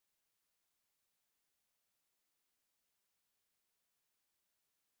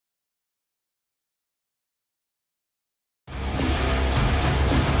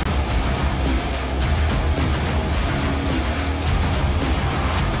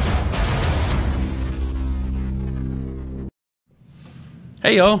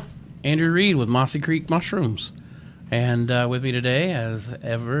Hey y'all, Andrew Reed with Mossy Creek Mushrooms. And with me today, as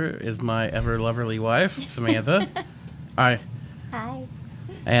ever, is my ever-loverly wife, Samantha. Hi. Hi.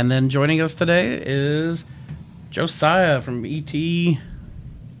 And then joining us today is Josiah from E.T.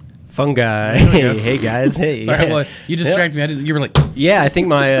 Fungi. Hey guys. Hey. Sorry, well, you distracted me. I didn't. You were like, yeah, I think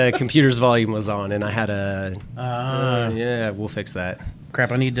my computer's volume was on, and I had a. Yeah, we'll fix that.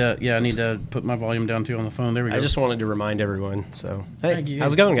 Crap! I need to put my volume down too on the phone. There we go. I just wanted to remind everyone. So hey, you.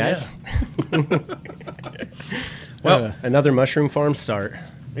 how's it going, guys? Yeah. Well, another mushroom farm start.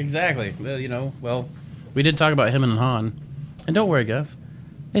 Exactly. Well, we did talk about him and Han, and don't worry, guys,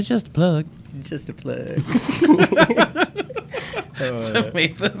 it's just a plug. It's just a plug.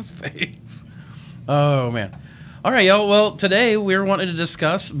 Samantha's face. Oh man. All right, y'all. Well, today we're wanting to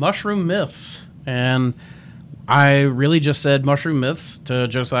discuss mushroom myths, and I really just said mushroom myths to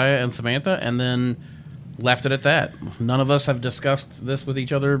Josiah and Samantha, and then left it at that. None of us have discussed this with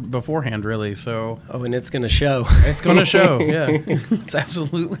each other beforehand, really. So. Oh, and it's gonna show. It's gonna show. Yeah, it's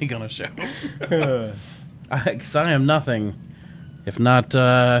absolutely gonna show. Because I am nothing, if not,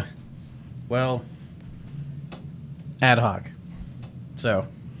 well, ad hoc. So,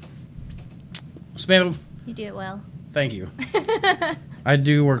 Samantha. You do it well. Thank you. I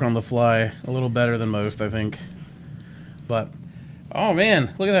do work on the fly a little better than most, I think. But, oh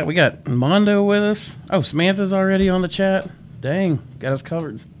man, look at that. We got Mondo with us. Oh, Samantha's already on the chat. Dang, got us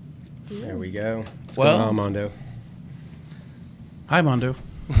covered. There we go. What's Well, going on, Mondo? Hi, Mondo.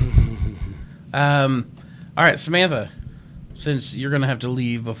 All right, Samantha, since you're going to have to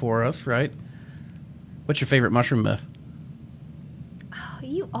leave before us, right? What's your favorite mushroom myth? Oh,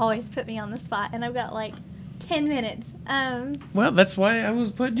 you always put me on the spot, and I've got like 10 minutes. Well, that's why I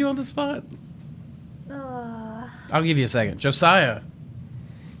was putting you on the spot. I'll give you a second. Josiah.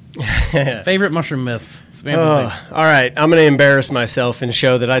 Favorite mushroom myths? Samantha, all right, I'm going to embarrass myself and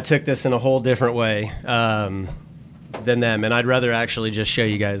show that I took this in a whole different way than them, and I'd rather actually just show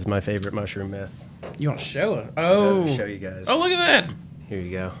you guys my favorite mushroom myth. you want to show it? Oh. Show you guys. Oh, look at that. Here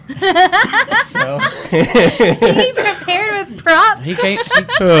you go. So He prepared with props. he can't.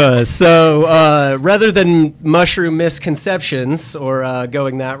 Rather than mushroom misconceptions or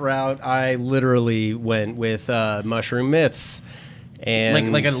going that route, I literally went with mushroom myths.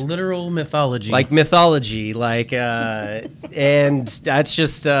 And Like a literal mythology. like mythology, and that's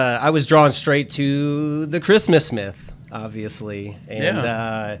just I was drawn straight to the Christmas myth, obviously,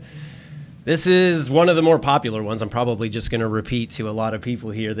 and this is one of the more popular ones. I'm probably just going to repeat to a lot of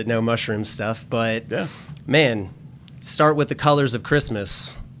people here that know mushroom stuff, but man, start with the colors of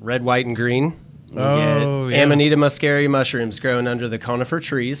Christmas: red, white, and green. You get Amanita muscaria mushrooms growing under the conifer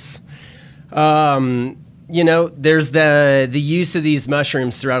trees. There's the use of these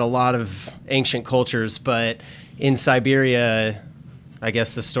mushrooms throughout a lot of ancient cultures, but in Siberia, I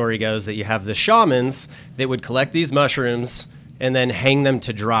guess the story goes that you have the shamans that would collect these mushrooms and then hang them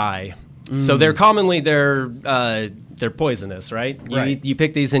to dry. So they're poisonous, right? You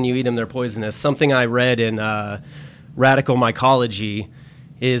pick these and you eat them, they're poisonous. Something I read in Radical Mycology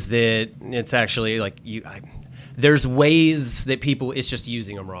is that it's actually there's ways that it's just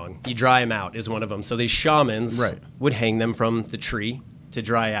using them wrong. You dry them out is one of them. So these shamans would hang them from the tree to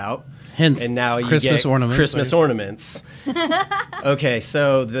dry out. Hence, and now you Christmas get ornaments. Christmas ornaments. Okay,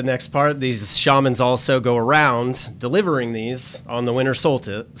 so the next part, these shamans also go around delivering these on the winter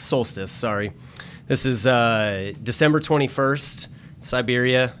solstice. Sorry. This is December 21st,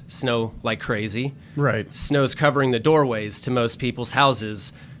 Siberia, snow like crazy. Right. Snow's covering the doorways to most people's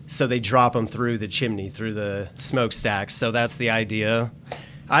houses. So they drop them through the chimney, through the smokestacks. So that's the idea.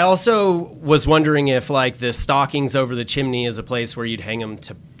 I also was wondering if, the stockings over the chimney is a place where you'd hang them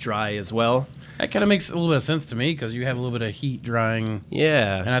to dry as well. That kind of makes a little bit of sense to me because you have a little bit of heat drying.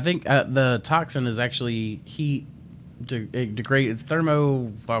 Yeah. And I think the toxin is actually heat. It degrades. It's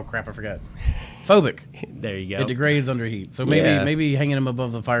thermo. Oh, crap, I forgot. Phobic. There you go. It degrades under heat. So maybe hanging them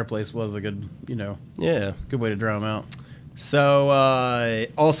above the fireplace was a good, good way to dry them out. So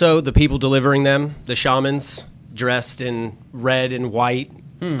also the people delivering them, the shamans, dressed in red and white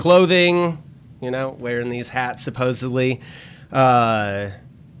clothing, wearing these hats supposedly. And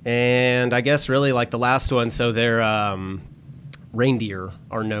I guess really the last one, so their reindeer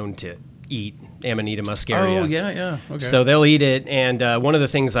are known to eat Amanita muscaria. Oh, yeah. Okay. So they'll eat it. And one of the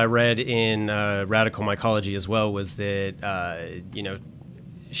things I read in Radical Mycology as well was that,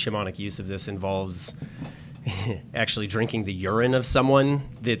 shamanic use of this involves actually drinking the urine of someone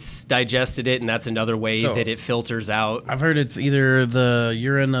that's digested it, and that's another way that it filters out. I've heard it's either the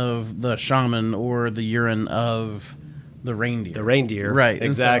urine of the shaman or the urine of the reindeer. The reindeer. Right.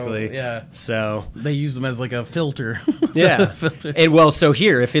 Exactly. So, yeah. So they use them as like a filter. yeah. Filter. And well, so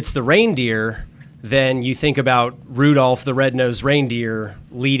here, if it's the reindeer, then you think about Rudolph the red-nosed reindeer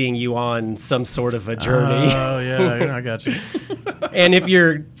leading you on some sort of a journey. Oh, yeah, I got you. And if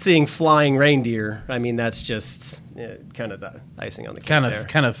you're seeing flying reindeer, I mean, that's just kind of the icing on the cake there.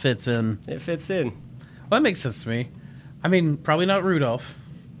 Kind of fits in. It fits in. Well, that makes sense to me. I mean, probably not Rudolph.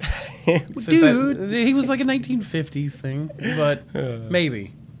 Dude. He was like a 1950s thing, but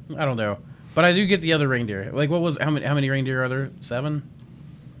maybe. I don't know. But I do get the other reindeer. Like, how many reindeer are there? 7?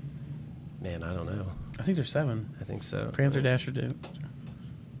 Man, I don't know. I think there's 7. I think so. Prancer, Dasher, do.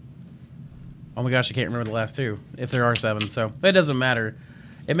 Oh my gosh, I can't remember the last 2. If there are 7, so it doesn't matter.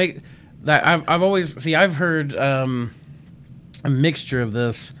 It make that I've heard a mixture of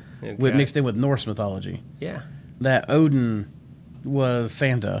this with mixed in with Norse mythology. Yeah. That Odin was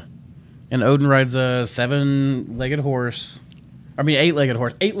Santa, and Odin rides a 7-legged horse. I mean, 8-legged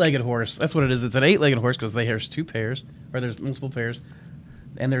horse. 8-legged horse. That's what it is. It's an 8-legged horse because there's 2 pairs, or there's multiple pairs,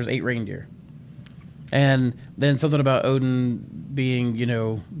 and there's 8 reindeer. And then something about Odin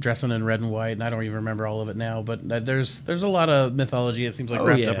being, dressing in red and white, and I don't even remember all of it now, but there's a lot of mythology, it seems like,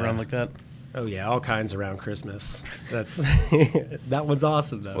 wrapped up around like that. Oh, yeah, all kinds around Christmas. That's that one's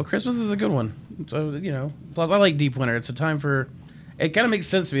awesome, though. Well, Christmas is a good one. So, plus I like Deep Winter. It's a time for, it kind of makes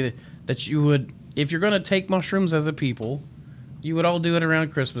sense to me that you would, if you're going to take mushrooms as a people, you would all do it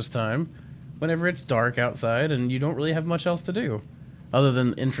around Christmas time, whenever it's dark outside and you don't really have much else to do other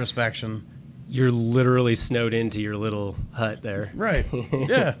than introspection. You're literally snowed into your little hut there. Right.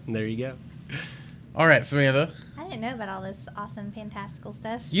 Yeah. There you go. All right, Samantha. I didn't know about all this awesome, fantastical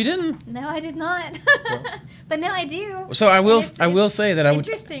stuff. You didn't? No, I did not. But now I do. So I will say that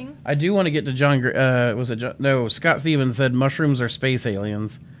interesting. I do want to get to John. Was it John? No, Scott Stevens said mushrooms are space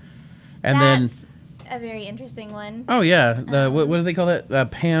aliens, and That's a very interesting one. Oh yeah, what do they call that?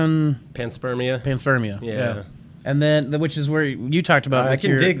 Panspermia. Panspermia. Yeah. And then which is where you talked about. I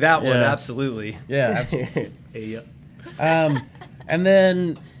can dig that one absolutely. Yeah, absolutely. Yeah. And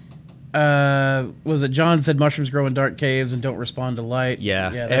then. Was it John said mushrooms grow in dark caves and don't respond to light?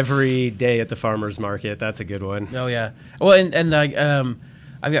 Yeah, every day at the farmer's market. That's a good one. Oh yeah. Well, and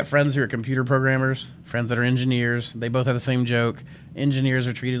I've got friends who are computer programmers, friends that are engineers. They both have the same joke. Engineers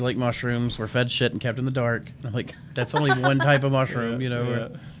are treated like mushrooms. We're fed shit and kept in the dark. And I'm like, that's only one type of mushroom, Yeah.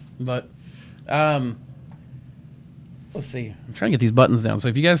 But, let's see. I'm trying to get these buttons down. So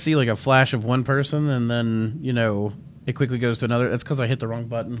if you guys see like a flash of one person and then it quickly goes to another, that's because I hit the wrong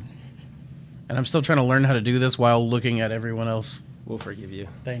button. And I'm still trying to learn how to do this while looking at everyone else. We'll forgive you.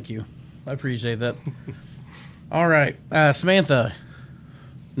 Thank you. I appreciate that. All right. Samantha,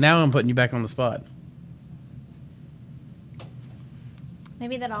 now I'm putting you back on the spot.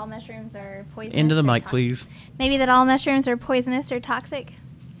 Maybe that all mushrooms are poisonous. Into the mic, please. Maybe that all mushrooms are poisonous or toxic.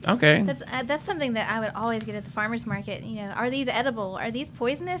 Okay. That's something that I would always get at the farmer's market. Are these edible? Are these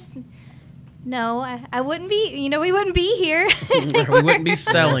poisonous? No, I wouldn't be. We wouldn't be here. We wouldn't be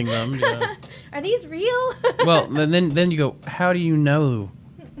selling them. Yeah. Are these real? Well, then you go, how do you know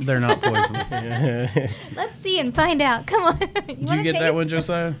they're not poisonous? Let's see and find out. Come on. Did you get that one,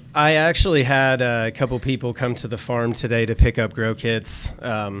 Josiah? I actually had a couple people come to the farm today to pick up grow kits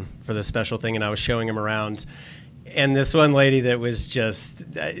for the special thing, and I was showing them around. And this one lady that was just,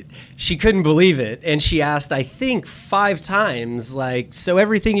 she couldn't believe it. And she asked, I think 5 times, so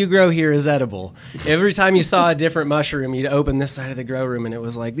everything you grow here is edible. Every time you saw a different mushroom, you'd open this side of the grow room and it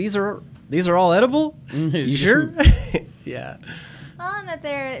was like, these are all edible? You sure? Yeah. Well, and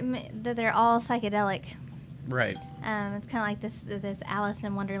that they're all psychedelic. Right. It's kind of like this Alice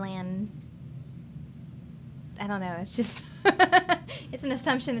in Wonderland. I don't know. It's just, it's an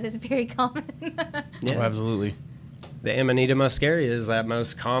assumption that is very common. Yeah. Oh, absolutely. The Amanita muscaria is that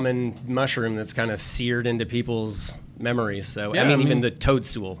most common mushroom that's kind of seared into people's memories. So yeah, I mean, even the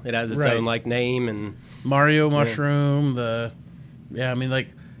toadstool, it has its own name and Mario mushroom.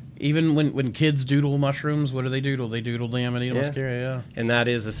 Even when kids doodle mushrooms, what do they doodle? They doodle the Amanita muscaria. Yeah, and that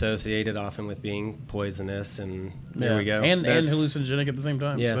is associated often with being poisonous. And there we go, and hallucinogenic at the same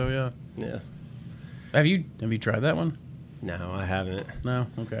time. Yeah. So yeah. Have you tried that one? No, I haven't. No.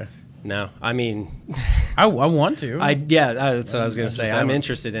 Okay. No, I mean, I want to. That's what I was going to say. I'm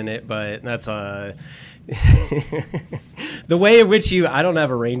interested in it, but that's the way in which I don't have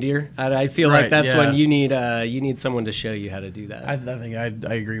a reindeer. I feel like that's when you need someone to show you how to do that. I think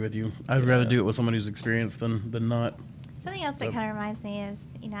I agree with you. I'd rather do it with someone who's experienced than not. Something else that kind of reminds me is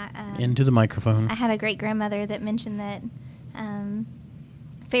into the microphone. I had a great grandmother that mentioned that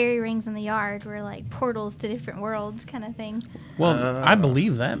fairy rings in the yard were like portals to different worlds kind of thing. Well, I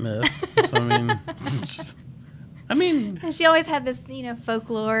believe that myth. So, I I mean, And she always had this,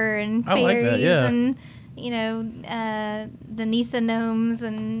 folklore and I fairies like that, yeah. and, the Nisa gnomes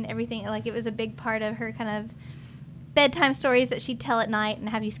and everything. Like, it was a big part of her kind of bedtime stories that she'd tell at night and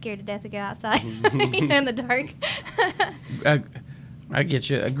have you scared to death to go outside, in the dark. I get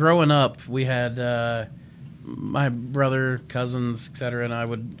you. Growing up, we had my brother, cousins, etc., and I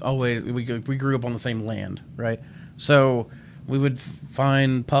would always we grew up on the same land, right? So we would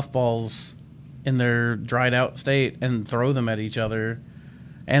find puffballs in their dried out state and throw them at each other.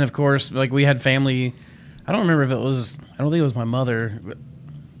 And of course, like, we had family. I don't remember if it was. I don't think it was my mother,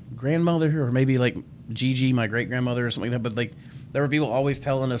 grandmother, or maybe like Gigi, my great grandmother, or something like that. But like, there were people always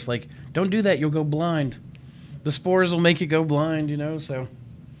telling us, like, don't do that, you'll go blind. The spores will make you go blind, So,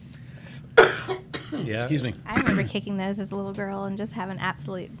 Yeah. excuse me. I remember kicking those as a little girl and just having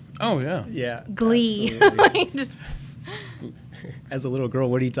absolute Oh yeah. Yeah. glee. absolutely. Like, just As a little girl,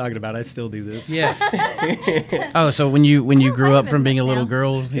 what are you talking about? I still do this. Yes. Oh, so when you grew play up them from as being a much little now.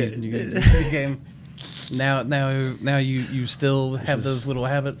 girl, you became now you still have is- those little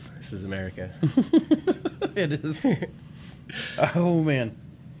habits. This is America. It is. Oh man.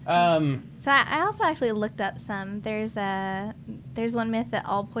 So I also actually looked up some. There's one myth that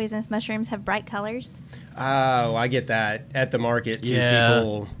all poisonous mushrooms have bright colors, Oh, I get that. At the market, too, Yeah.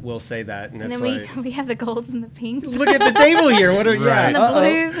 people will say that. And and it's then like, we have the golds and the pinks, look at the table here. What are Right. and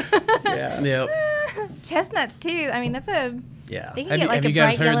the blues. Yeah. Yep. Chestnuts too. I mean, that's a Yeah. they can Have get you, like have a you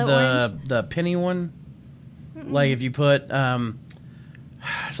guys bright heard yellow orange. the penny one? Like, if you put something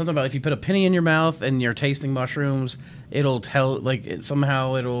about if you put a penny in your mouth and you're tasting mushrooms, it'll tell, like,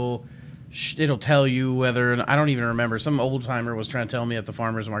 somehow it'll tell you whether, and I don't even remember. Some old timer was trying to tell me at the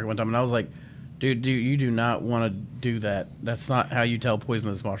farmer's market one time, and I was like, dude, you do not want to do that. That's not how you tell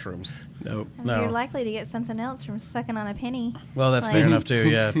poisonous mushrooms. Nope. I mean, no. You're likely to get something else from sucking on a penny. Well, that's Like- fair enough too.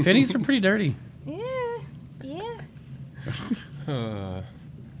 Yeah, pennies are pretty dirty. Yeah, yeah.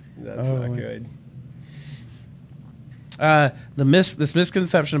 That's Oh, not my- good. This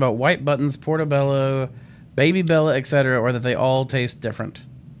misconception about white buttons, portobello, baby bella, etc., or that they all taste different.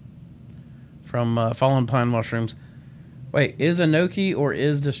 From fallen pine mushrooms. Wait, is Enoki or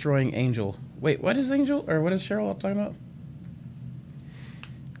is destroying angel? Wait, what is angel or what is Cheryl talking about?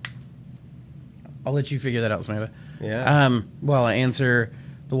 I'll let you figure that out, Samantha. Yeah. While I answer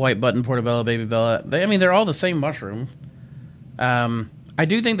the white button, portobello, baby bella. They're all the same mushroom. I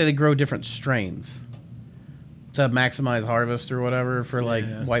do think that they grow different strains to maximize harvest or whatever for like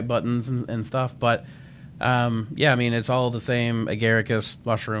Yeah. white buttons and stuff. But it's all the same agaricus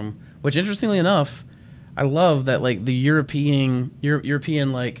mushroom. Which, interestingly enough, I love that, like, the European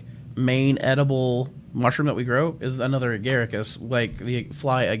like main edible mushroom that we grow is another agaricus, like the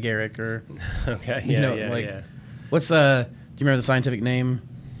fly agaric, or Okay. you Yeah, know, yeah, like, yeah. what's do you remember the scientific name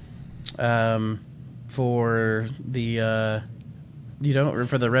for the or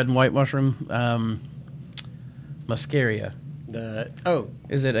for the red and white mushroom? Muscaria.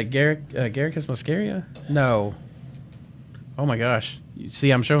 Is it agaricus muscaria? No. Oh my gosh. You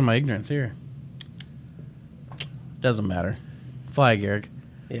see, I'm showing my ignorance here. Doesn't matter. Fly agaric.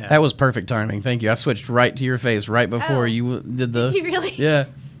 Yeah. That was perfect timing. Thank you. I switched right to your face right before Oh. you did the. Did you really? Yeah,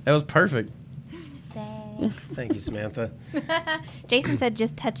 that was perfect. Dang. Thank you, Samantha. Jason said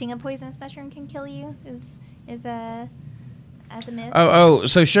just touching a poisonous mushroom can kill you. Is as a myth. Oh,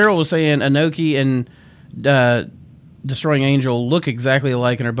 so Cheryl was saying Enoki and Destroying Angel look exactly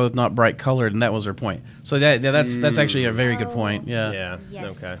alike and are both not bright colored, and that was her point. So that's actually a very good point. Yeah. Yeah. Yes.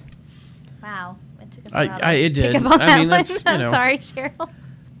 Okay. Wow. It took us a while It to did. pick up on I that mean, one. that's, I'm sorry, Cheryl.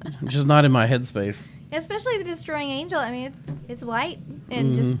 just not in my headspace. Especially the Destroying Angel. I mean, it's white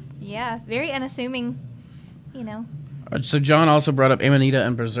and just very unassuming. So John also brought up Amanita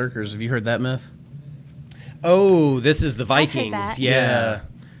and Berserkers. Have you heard that myth? Oh, this is the heard Vikings. that. Yeah. Yeah.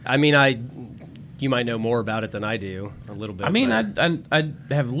 I mean, you might know more about it than I do, a little bit. I mean, but- I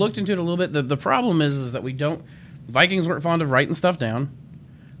have looked into it a little bit. The problem is that we don't. Vikings weren't fond of writing stuff down.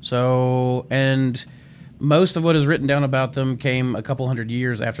 So, and most of what is written down about them came a couple hundred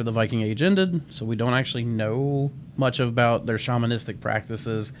years after the Viking Age ended. So we don't actually know much about their shamanistic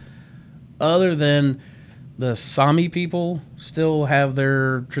practices, other than the Sami people still have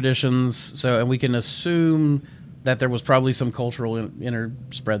their traditions. So, and we can assume that there was probably some cultural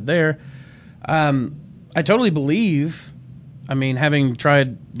interspread there. I totally believe, I mean, having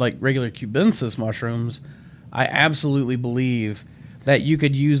tried like regular cubensis mushrooms, I absolutely believe that you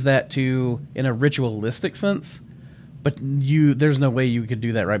could use that in a ritualistic sense, but there's no way you could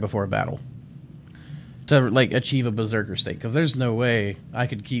do that right before a battle to like achieve a berserker state, because there's no way I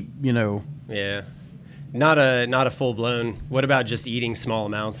could keep, Yeah. Not a full blown. What about just eating small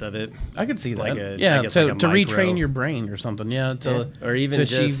amounts of it? I could see that. Like a- yeah, I guess to like a micro. retrain your brain or something. Yeah, Or even to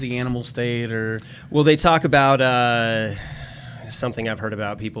achieve just the animal state or. Well, they talk about something I've heard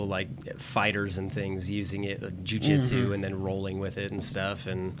about people like fighters and things using it, jujitsu, and then rolling with it and stuff,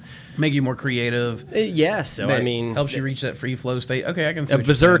 and Make you more creative. yeah. So I mean, helps you reach that free flow state. Okay, I can see. a what you're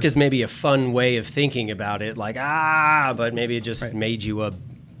berserk saying. is maybe a fun way of thinking about it, like but maybe it just Right. made you a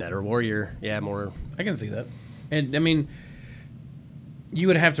better warrior. Yeah, more. I can see that, and I mean, you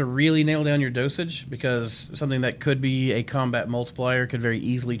would have to really nail down your dosage because something that could be a combat multiplier could very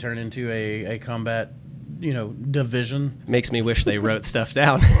easily turn into a combat, division. Makes me wish they wrote stuff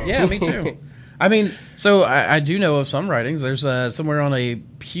down. Yeah, me too. I mean, so I do know of some writings. There's somewhere on a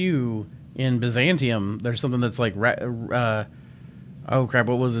pew in Byzantium. There's something that's like, oh crap,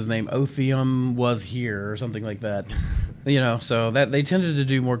 what was his name? Otheum was here or something like that. So that they tended to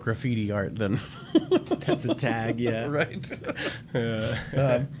do more graffiti art than. That's a tag, yeah. Right.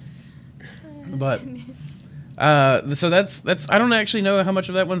 But so that's I don't actually know how much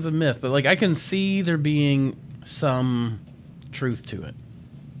of that one's a myth, but like I can see there being some truth to it,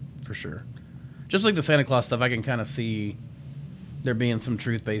 for sure. Just like the Santa Claus stuff, I can kind of see there being some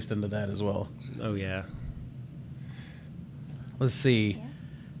truth based into that as well. Oh yeah. Let's see.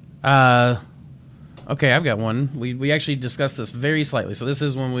 Yeah. Okay, I've got one. We actually discussed this very slightly. So this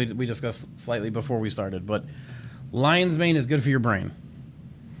is one we discussed slightly before we started. But lion's mane is good for your brain.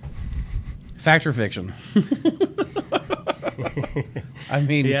 Fact or fiction? I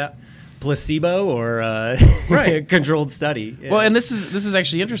mean, Yeah. Placebo or Right. controlled study. Yeah. Well, and this is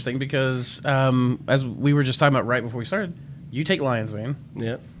actually interesting because as we were just talking about right before we started, you take lion's mane.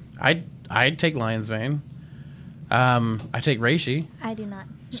 Yeah. I take lion's mane. I take reishi. I do not.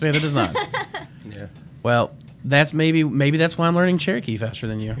 Samantha does not. Yeah. Well, that's maybe that's why I'm learning Cherokee faster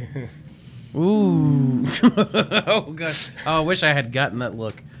than you. Ooh. Oh gosh. Oh, I wish I had gotten that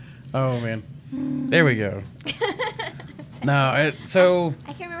look. Oh man. There we go. No, so.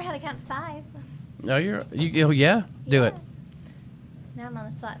 I can't remember how to count to 5. No, you. Oh yeah. Do it. Now I'm on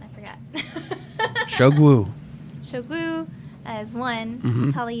the spot and I forgot. Shogwu. Shogwu is 1.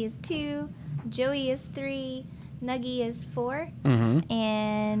 Mhm. Tully is 2. Joey is 3. Nuggy is 4. Mm-hmm.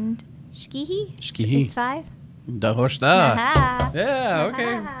 And Shkihi Shkihi. is 5. Dahoshta. Aha. Yeah.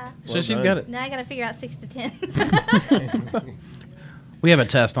 Okay. Aha. So Well she's done. got it. Now I gotta figure out 6 to 10. We have a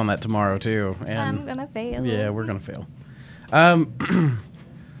test on that tomorrow too, and I'm gonna fail. yeah, we're gonna fail.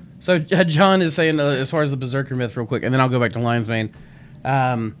 So John is saying, as far as the Berserker myth, real quick, and then I'll go back to Lion's Mane,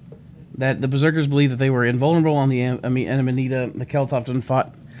 that the Berserkers believed that they were invulnerable on the Amanita. The Celts often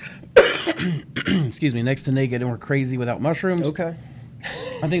fought, excuse me, next to naked and were crazy without mushrooms. Okay.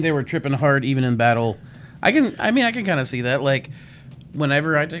 I think they were tripping hard even in battle. I can kind of see that. Like,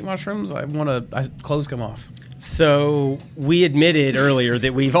 whenever I take mushrooms, clothes come off. So we admitted earlier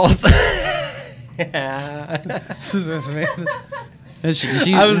that we've also. I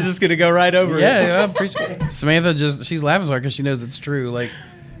was just gonna go right over it. Yeah, I appreciate it. Samantha she's laughing so hard because she knows it's true. Like,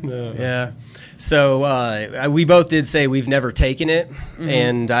 yeah. So we both did say we've never taken it,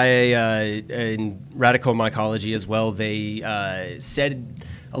 and in radical mycology as well, they said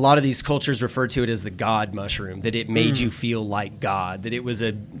a lot of these cultures refer to it as the god mushroom, that it made you feel like God, that it was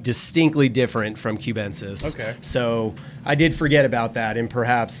a distinctly different from cubensis. Okay. So I did forget about that, and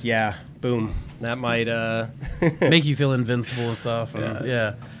perhaps, boom, that might Make you feel invincible and stuff. And, Yeah.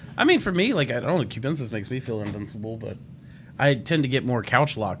 yeah. I mean, for me, like, I don't know, cubensis makes me feel invincible, but I tend to get more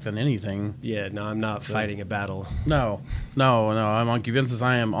couch locked than anything. Yeah, no, I'm not fighting a battle. No. I'm on cubensis.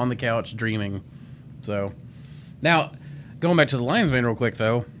 I am on the couch dreaming. So, now, going back to the lion's mane real quick,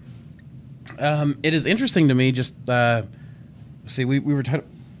 though, it is interesting to me. Just see, we were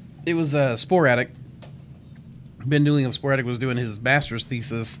it was Sporadic. Ben Dooley of Sporadic was doing his master's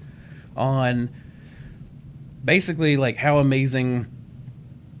thesis on basically like how amazing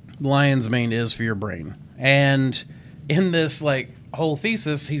lion's mane is for your brain. And in this like whole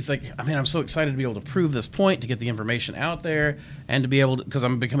thesis, he's like, I mean, I'm so excited to be able to prove this point, to get the information out there, and to be able to, because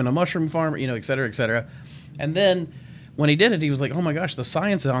I'm becoming a mushroom farmer, et cetera, et cetera. And then when he did it, he was like, oh my gosh, the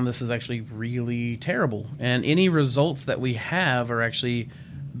science on this is actually really terrible. And any results that we have are actually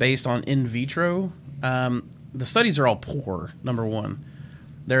based on in vitro. The studies are all poor, number one.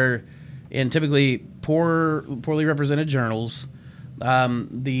 They're in typically poorly represented journals. Some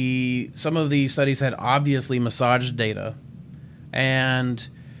of the studies had obviously massaged data. And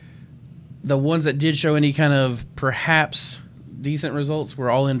the ones that did show any kind of perhaps decent results were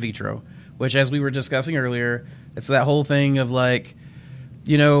all in vitro, which, as we were discussing earlier, it's that whole thing of like,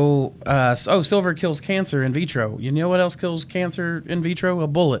 silver kills cancer in vitro. You know what else kills cancer in vitro? A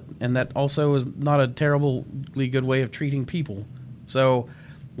bullet. And that also is not a terribly good way of treating people. So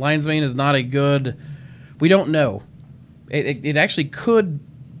lion's mane is not a good... We don't know. It actually could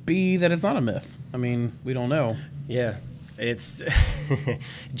be that it's not a myth. I mean, we don't know. Yeah. It's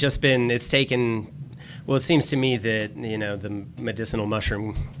it's taken... Well, it seems to me that, the medicinal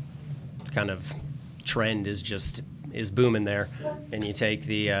mushroom kind of trend is booming there. And you take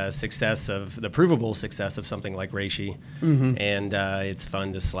the the provable success of something like reishi, and it's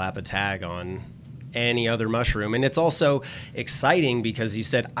fun to slap a tag on any other mushroom. And it's also exciting because you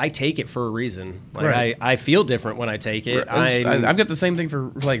said, I take it for a reason. Like right. I feel different when I take it. I've got the same thing for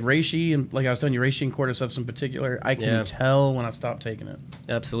like reishi, and like I was telling you, reishi and cordyceps in particular. I can tell when I stop taking it.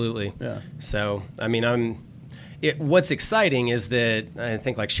 Absolutely. Yeah. So, I mean, what's exciting is that I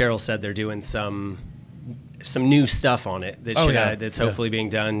think, like Cheryl said, they're doing some new stuff on it that's hopefully being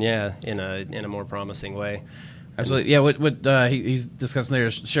done, in a more promising way. Absolutely. Yeah, what he's discussing there,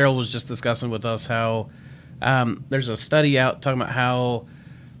 Cheryl was just discussing with us how there's a study out talking about how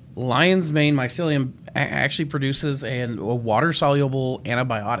lion's mane mycelium actually produces a water-soluble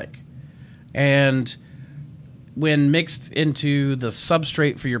antibiotic. And when mixed into the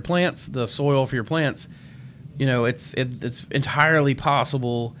substrate for your plants, the soil for your plants, it's entirely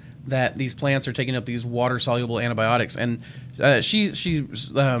possible that these plants are taking up these water-soluble antibiotics. And she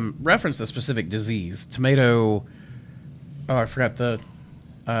referenced a specific disease, tomato. Oh, I forgot the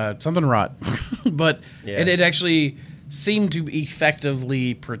something rot, but it actually seemed to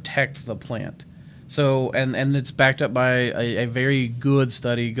effectively protect the plant. So and it's backed up by a very good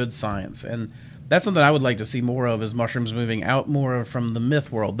study, good science, and that's something I would like to see more of, is mushrooms moving out more from the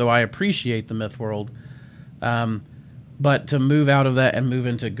myth world. Though I appreciate the myth world. But to move out of that and move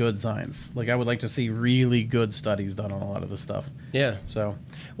into good science. Like, I would like to see really good studies done on a lot of this stuff. Yeah. So,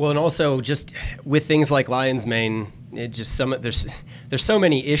 well, and also just with things like lion's mane, there's so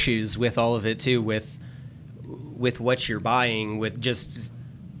many issues with all of it too, with what you're buying, with just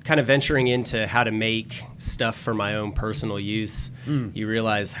kind of venturing into how to make stuff for my own personal use. You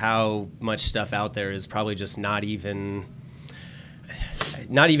realize how much stuff out there is probably just not even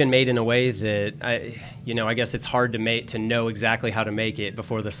made in a way that I guess it's hard to know exactly how to make it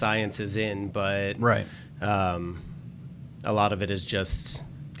before the science is in, but right. A lot of it is just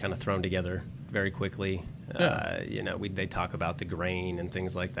kind of thrown together very quickly. Yeah. They talk about the grain and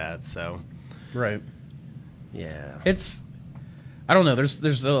things like that. So, right. Yeah. I don't know.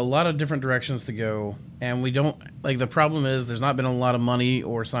 There's a lot of different directions to go, and we don't like. The problem is there's not been a lot of money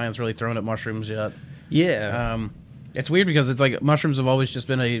or science really thrown at mushrooms yet. Yeah. It's weird because it's like mushrooms have always just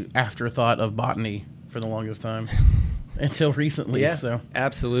been a afterthought of botany for the longest time until recently. Yeah, so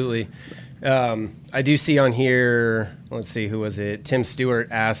absolutely. I do see on here, let's see, who was it? Tim Stewart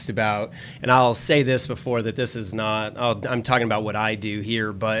asked about, and I'll say this before that this is not, I'm talking about what I do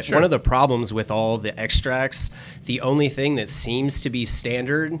here, but one of the problems with all the extracts, the only thing that seems to be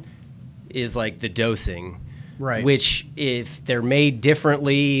standard is like the dosing. Right. Which, if they're made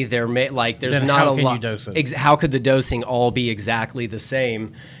differently, there's then not a lot. How can you dose it? How could the dosing all be exactly the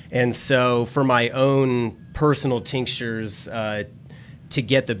same? And so, for my own personal tinctures, to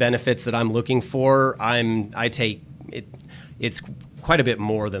get the benefits that I'm looking for, I take it. It's quite a bit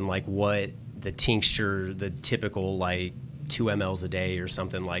more than like what the tincture, the typical like 2 mLs a day or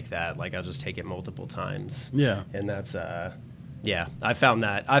something like that. Like, I'll just take it multiple times. Yeah. And that's yeah, I found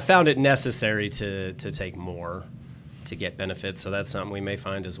it necessary to take more to get benefits, so that's something we may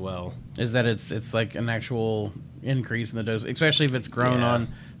find as well. Is that it's like an actual increase in the dose, especially if it's grown on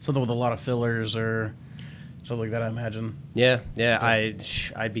something with a lot of fillers or something like that, I imagine. Yeah.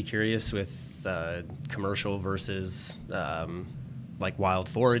 I'd be curious with commercial versus like wild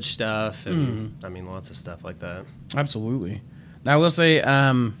forage stuff, and I mean lots of stuff like that. Absolutely. Now I will say,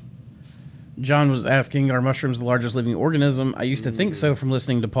 John was asking, are mushrooms the largest living organism? I used to think so from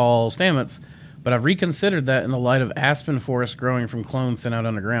listening to Paul Stamets, but I've reconsidered that in the light of aspen forests growing from clones sent out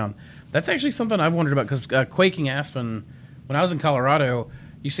underground. That's actually something I've wondered about, because quaking aspen, when I was in Colorado,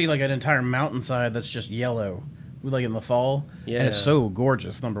 you see like an entire mountainside that's just yellow, like in the fall, and it's so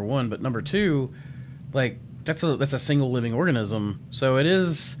gorgeous, number one. But number two, like that's a single living organism, so it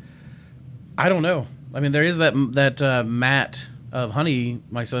is. I don't know. I mean, there is that mat of honey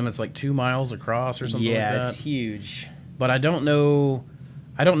mycelium that's like 2 miles across or something like that. Yeah, it's huge. But I don't know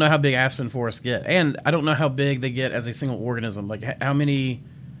how big aspen forests get, and I don't know how big they get as a single organism. Like how many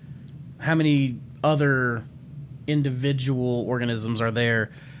other individual organisms are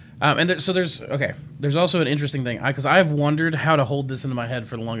there? And so there's also an interesting thing, because I've wondered how to hold this into my head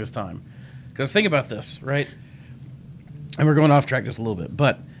for the longest time. Because think about this, right? and we're going off track just a little bit,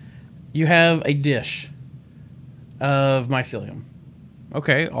 but you have a dish of mycelium.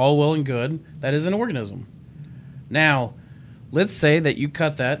 Okay, all well and good. That is an organism. Now, let's say that you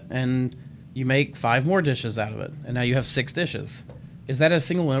cut that and you make 5 more dishes out of it, and now you have 6 dishes. Is that a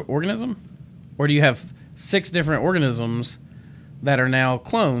single organism? Or do you have 6 different organisms that are now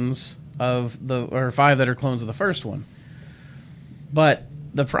clones of or 5 that are clones of the first one? But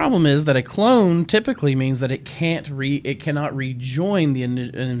the problem is that a clone typically means that it cannot rejoin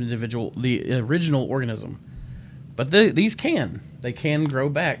the original organism. But these can. They can grow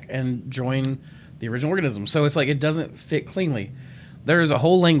back and join the original organism. So it's like it doesn't fit cleanly. There is a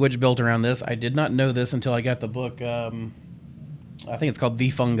whole language built around this. I did not know this until I got the book. I think it's called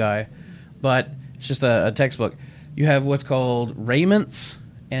The Fungi, but it's just a textbook. You have what's called raiments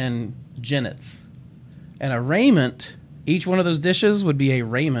and genets. And a raiment, each one of those dishes would be a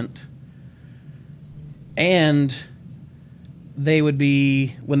raiment. And they would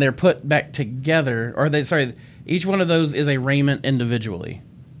be, when they're put back together, each one of those is a raiment individually.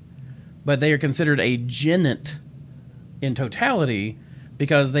 But they are considered a genet in totality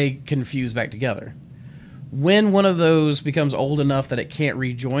because they can fuse back together. When one of those becomes old enough that it can't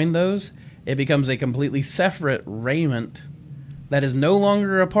rejoin those, it becomes a completely separate raiment that is no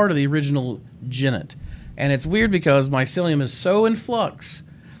longer a part of the original genet. And it's weird because mycelium is so in flux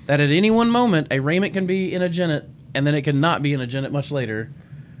that at any one moment, a raiment can be in a genet, and then it can not be in a genet much later.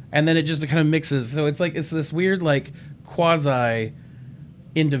 And then it just kind of mixes. So it's like it's this weird, like,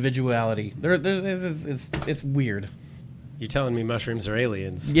 quasi-individuality. It's weird. You're telling me mushrooms are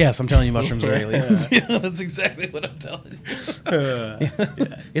aliens? Yes, I'm telling you mushrooms are aliens. Yeah, that's exactly what I'm telling you.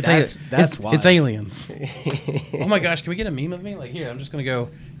 That's why. It's aliens. Oh my gosh, can we get a meme of me? Like, here, I'm just going to go,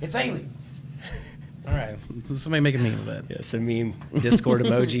 it's aliens. All right, somebody make a meme of that. Yes, a meme. Discord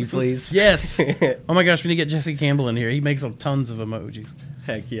emoji, please. Yes. Oh my gosh, we need to get Jesse Campbell in here. He makes tons of emojis.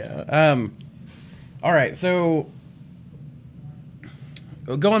 Heck yeah. All right, so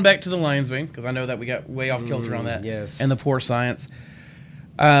going back to the lion's mane, because I know that we got way off kilter on that. Yes. And the poor science.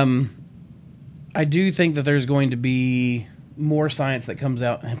 I do think that there's going to be more science that comes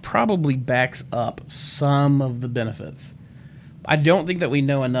out and probably backs up some of the benefits. I don't think that we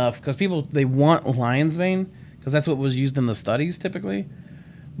know enough, because people, they want lion's mane, because that's what was used in the studies typically.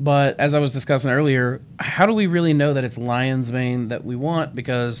 But as I was discussing earlier, how do we really know that it's lion's mane that we want?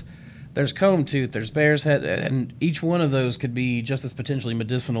 Because there's comb tooth, there's bear's head, and each one of those could be just as potentially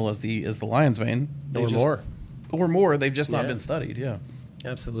medicinal as the lion's mane. Or more. They've just not been studied. Yeah,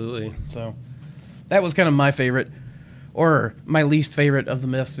 absolutely. So that was kind of my favorite, or my least favorite of the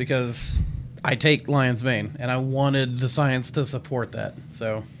myths, because I take lion's mane and I wanted the science to support that.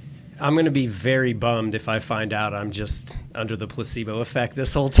 So I'm going to be very bummed if I find out I'm just under the placebo effect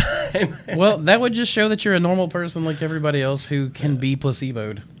this whole time. Well, that would just show that you're a normal person like everybody else who can be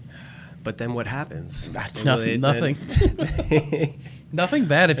placeboed. But then what happens? Nothing. Nothing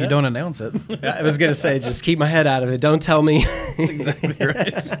bad if you don't announce it. I was going to say, just keep my head out of it. Don't tell me. That's exactly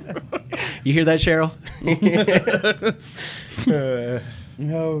right. You hear that, Cheryl?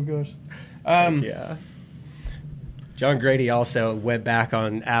 Oh, gosh. Yeah. John Grady also went back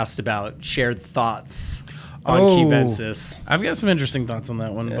asked about shared thoughts on cubensis. I've got some interesting thoughts on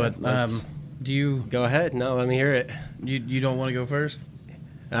that one, but do you... Go ahead. No, let me hear it. You don't want to go first?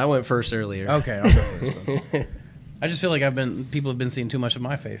 I went first earlier. Okay, I'll go first then. I just feel like people have been seeing too much of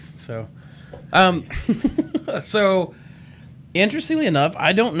my face. So, so interestingly enough,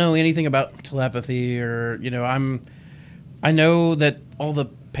 I don't know anything about telepathy, or I know that all the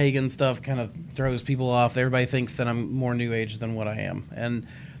pagan stuff kind of throws people off. Everybody thinks that I'm more New Age than what I am, and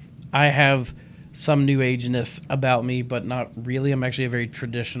I have some New Age-ness about me, but not really. I'm actually a very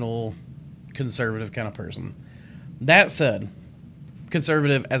traditional, conservative kind of person. That said,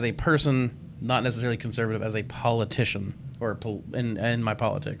 conservative as a person, not necessarily conservative as a politician or in my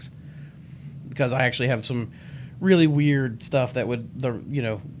politics, because I actually have some really weird stuff that would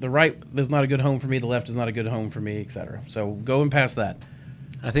the right is not a good home for me, the left is not a good home for me, etc. So going past that,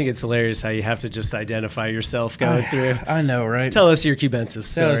 I think it's hilarious how you have to just identify yourself going through. I know, right? Tell us your cubensis.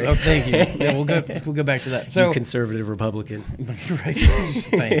 Sorry. Oh, thank you. Yeah, we'll go back to that. So you conservative Republican. Right.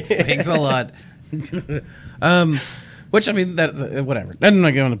 Thanks a lot. Which, I mean, that's whatever. I'm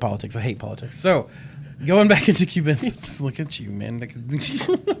not going to politics. I hate politics. So, going back into cubensis, look at you, man.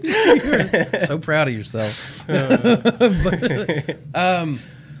 You're so proud of yourself.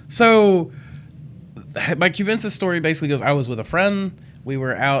 So, my cubensis story basically goes, I was with a friend. We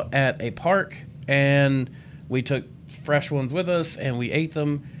were out at a park, and we took fresh ones with us, and we ate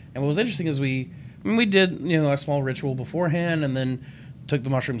them. And what was interesting is we did, a small ritual beforehand, and then took the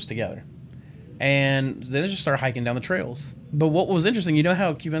mushrooms together. And then I just started hiking down the trails. But what was interesting, you know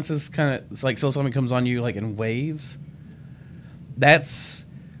how cubensis kind of, it's like psilocybin comes on you like in waves?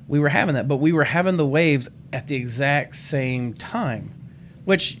 We were having that, but we were having the waves at the exact same time,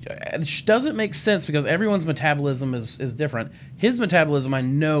 which doesn't make sense because everyone's metabolism is different. His metabolism, I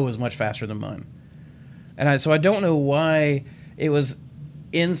know, is much faster than mine. So I don't know why it was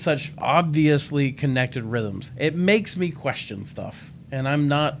in such obviously connected rhythms. It makes me question stuff. And I'm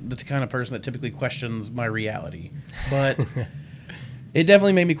not the kind of person that typically questions my reality. But it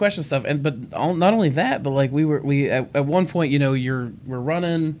definitely made me question stuff. But not only that, but like we at one point, you know, we're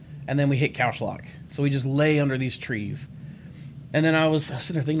running and then we hit couch lock. So we just lay under these trees. And then I was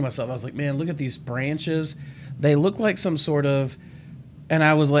sitting there thinking to myself, I was like, man, look at these branches. They look like some sort of, and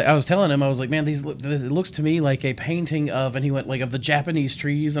I was telling him, I was like, man, it looks to me like a painting of, and he went like, of the Japanese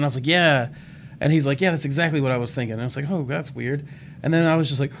trees. And I was like, yeah. And he's like, yeah, that's exactly what I was thinking. And I was like, oh, that's weird. And then I was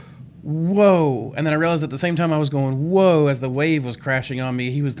just like, whoa. And then I realized at the same time I was going, whoa, as the wave was crashing on me,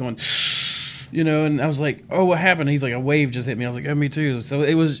 he was going, you know, and I was like, oh, what happened? He's like, a wave just hit me. I was like, oh, me too. So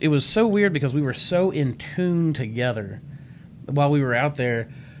it was so weird because we were so in tune together while we were out there,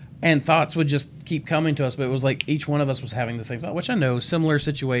 and thoughts would just keep coming to us. But it was like each one of us was having the same thought, which I know, similar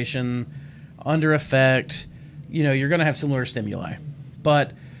situation, under effect, you know, you're going to have similar stimuli.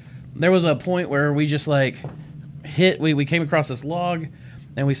 But there was a point where we just like we came across this log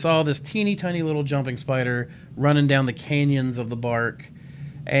and we saw this teeny tiny little jumping spider running down the canyons of the bark,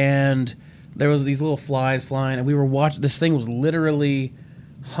 and there was these little flies flying, and we were watching. This thing was literally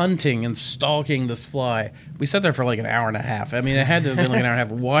hunting and stalking this fly. We sat there for like an hour and a half. I mean, it had to have been like an hour and a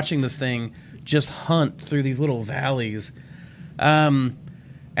half watching this thing just hunt through these little valleys. And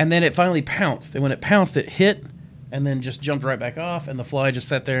then it finally pounced, and when it pounced, it hit and then just jumped right back off, and the fly just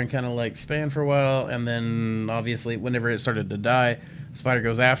sat there and kind of like span for a while, and then obviously whenever it started to die, the spider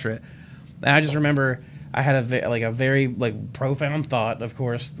goes after it. And I just remember I had a very like profound thought, of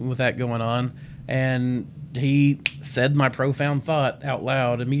course, with that going on, and he said my profound thought out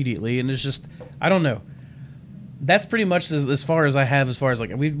loud immediately, and it's just, I don't know. That's pretty much as far as I have, as far as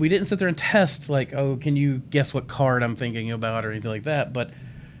like, we didn't sit there and test like, oh, can you guess what card I'm thinking about or anything like that, but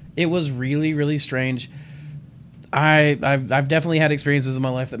it was really, really strange. I've definitely had experiences in my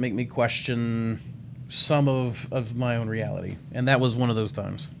life that make me question some of my own reality, and that was one of those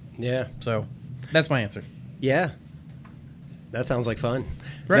times. Yeah. So that's my answer. Yeah. That sounds like fun.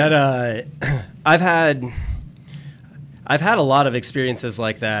 Right. That I've had a lot of experiences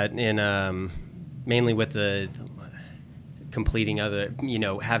like that in mainly with the completing other, you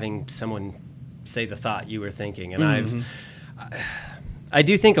know, having someone say the thought you were thinking, and I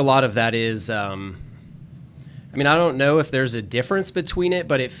do think a lot of that is I mean, I don't know if there's a difference between it,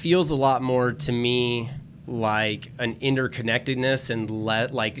 but it feels a lot more to me like an interconnectedness and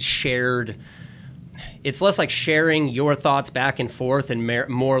like shared. It's less like sharing your thoughts back and forth and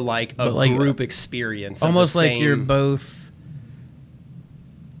more like a group experience. Almost like you're both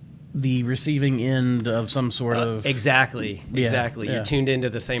the receiving end of some sort of... Exactly. Yeah. You're tuned into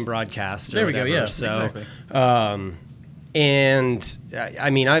the same broadcast. There we whatever. go, yeah, So, exactly. And I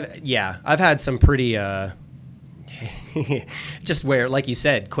mean, I've had some pretty... just where, like you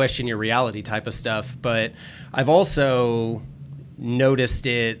said, question your reality type of stuff. But I've also noticed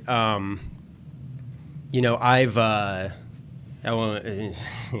it, you know, I won't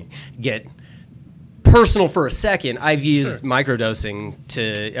get personal for a second. I've used microdosing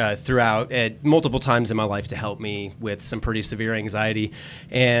to throughout at multiple times in my life to help me with some pretty severe anxiety.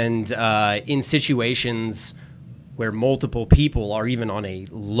 And in situations where multiple people are even on a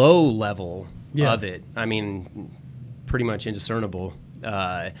low level of it, I mean... pretty much indiscernible.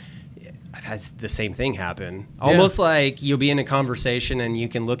 I've had the same thing happen. Almost like you'll be in a conversation and you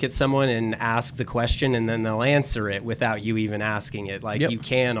can look at someone and ask the question and then they'll answer it without you even asking it. Like you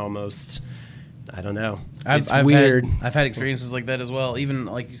can almost, I don't know. It's weird. I've had experiences like that as well, even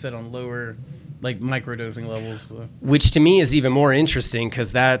like you said on lower, like microdosing levels. So. Which to me is even more interesting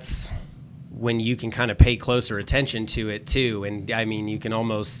because that's when you can kind of pay closer attention to it too. And I mean, you can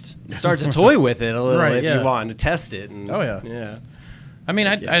almost start to toy with it a little if you want to test it. And, yeah. I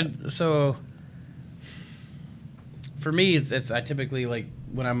mean, so for me, it's I typically like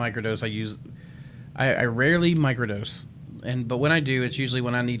when I microdose, I rarely microdose. But when I do, it's usually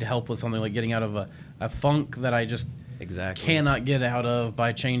when I need help with something like getting out of a funk that I just cannot get out of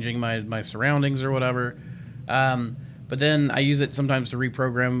by changing my surroundings or whatever. But then I use it sometimes to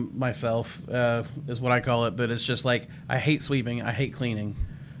reprogram myself, is what I call it. But it's just like, I hate sweeping, I hate cleaning.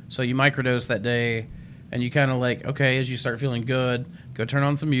 So you microdose that day, and you kind of like, okay, as you start feeling good, go turn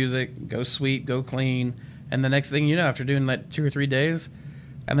on some music, go sweep, go clean. And the next thing you know, after doing that 2 or 3 days,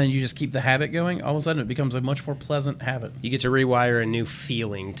 and then you just keep the habit going, all of a sudden it becomes a much more pleasant habit. You get to rewire a new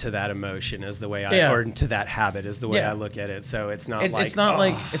feeling to that emotion is the way or to that habit is the way I look at it. So it's not it's not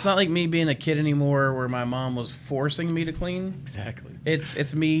like me being a kid anymore where my mom was forcing me to clean. Exactly.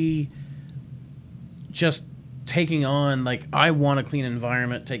 It's me just taking on, like, I want a clean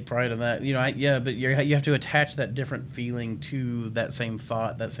environment, take pride in that. You know, but you have to attach that different feeling to that same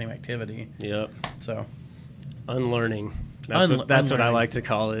thought, that same activity. Yep. So unlearning. That's what I like to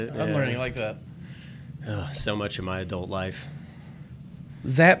call it. Unlearning, like that. So much of my adult life.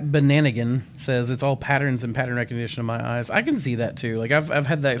 Zap Bananigan says it's all patterns and pattern recognition in my eyes. I can see that too. Like I've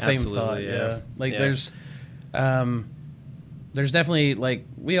had that same thought. Yeah. Like there's definitely, like,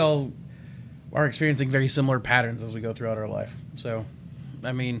 we all are experiencing very similar patterns as we go throughout our life. So,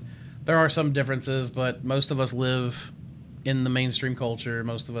 I mean, there are some differences, but most of us live in the mainstream culture.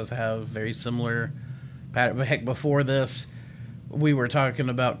 Most of us have very similar patterns. But heck, before this, we were talking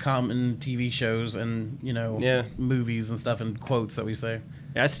about common TV shows and, you know, movies and stuff and quotes that we say.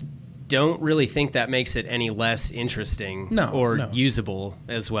 I just don't really think that makes it any less interesting or usable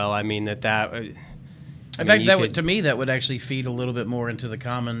as well. I mean, in fact, to me, that would actually feed a little bit more into the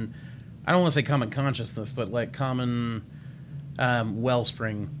common, I don't want to say common consciousness, but like common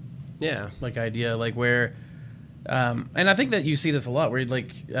wellspring. Yeah. Like idea, like where, and I think that you see this a lot where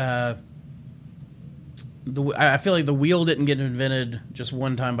like, I feel like the wheel didn't get invented just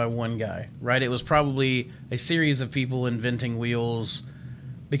one time by one guy, right? It was probably a series of people inventing wheels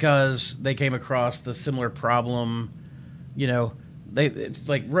because they came across the similar problem. You know,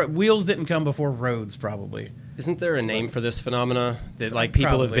 wheels didn't come before roads, probably. Isn't there a name for this phenomena that like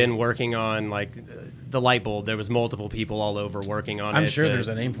people have been working on, like the light bulb? There was multiple people all over working on it. I'm sure there's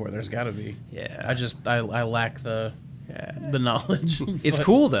a name for it. There's got to be. Yeah. I lack the knowledge. It's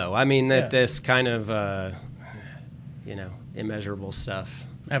cool though. I mean that this kind of immeasurable stuff.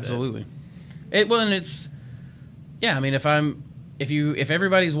 Absolutely. I mean, if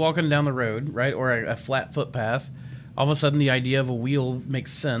everybody's walking down the road, right, or a flat footpath, all of a sudden the idea of a wheel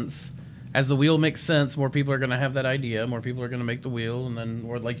makes sense. As the wheel makes sense, more people are going to have that idea. More people are going to make the wheel, and then,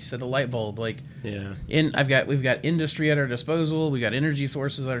 or like you said, the light bulb. Like, we've got industry at our disposal. We got energy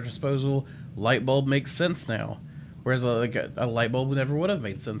sources at our disposal. Light bulb makes sense now, whereas a light bulb never would have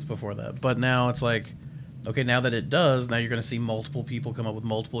made sense before that. But now it's like, okay, now that it does, now you're going to see multiple people come up with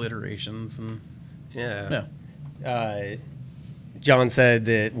multiple iterations, and John said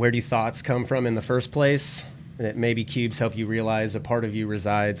that where do thoughts come from in the first place? That maybe cubes help you realize a part of you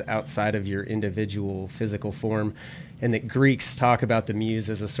resides outside of your individual physical form, and that Greeks talk about the muse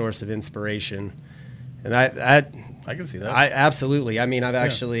as a source of inspiration. And I can see that. Absolutely. I mean, I've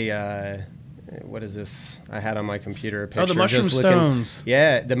actually, what is this? I had on my computer a picture. Oh, the mushroom stones.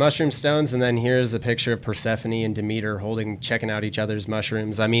 Yeah, the mushroom stones, and then here's a picture of Persephone and Demeter checking out each other's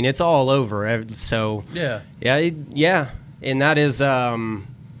mushrooms. I mean, it's all over. So yeah, and that is, I mean,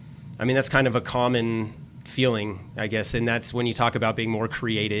 that's kind of a common feeling, I guess, and that's when you talk about being more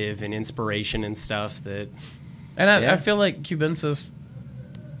creative and inspiration and stuff. I feel like cubensis,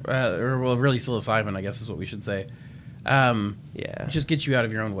 or really psilocybin, I guess is what we should say. Just gets you out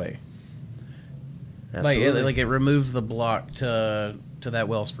of your own way. Absolutely. Like it removes the block to that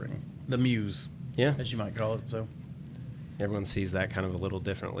wellspring, the muse, as you might call it. So everyone sees that kind of a little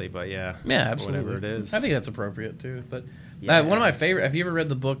differently, but absolutely, whatever it is, I think that's appropriate too. But one of my favorite. Have you ever read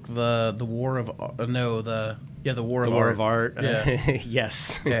the book the War of the War of Art? Yeah.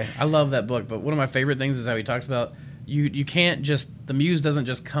 Yes. Okay, I love that book. But one of my favorite things is how he talks about you can't just, the muse doesn't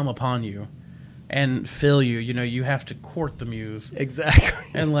just come upon you and fill you. You know, you have to court the muse.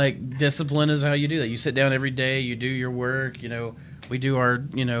 Exactly. And like discipline is how you do that. You sit down every day, you do your work. You know, we do our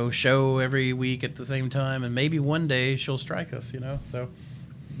show every week at the same time, and maybe one day she'll strike us. You know, so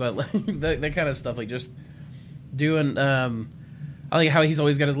but like that kind of stuff, like just doing. I like how he's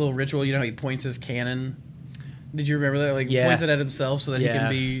always got his little ritual. You know, how he points his cannon. Did you remember that? Like points it at himself so that he can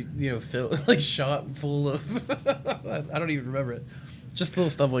be filled, shot full of. I don't even remember it. Just little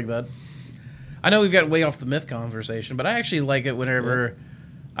stuff like that. I know we've gotten way off the myth conversation, but I actually like it whenever,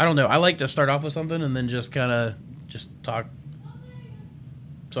 I don't know, I like to start off with something and then just kind of just talk.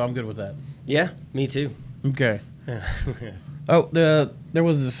 So I'm good with that. Yeah, me too. Okay. There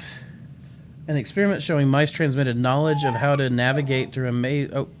was an experiment showing mice transmitted knowledge of how to navigate through a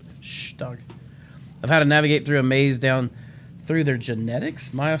maze. Oh, shh, dog. Of how to navigate through a maze down through their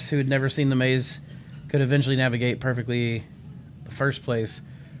genetics. Mice who had never seen the maze could eventually navigate perfectly the first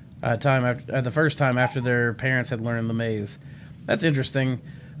time after their parents had learned the maze. That's interesting.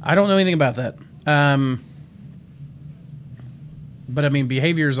 I don't know anything about that. But I mean,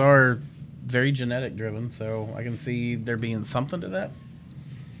 behaviors are very genetic driven, so I can see there being something to that.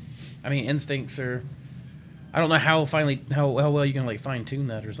 I mean, instincts are. I don't know how well you can like fine tune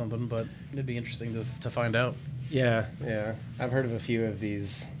that or something, but it'd be interesting to find out. Yeah. I've heard of a few of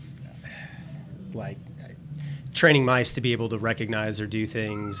these, like training mice to be able to recognize or do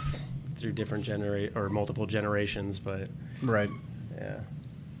things through different or multiple generations, but right. Yeah.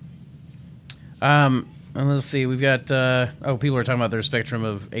 And let's see. We've got. People are talking about their spectrum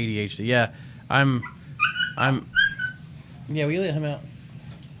of ADHD. Yeah, I'm. Yeah, will you let him out?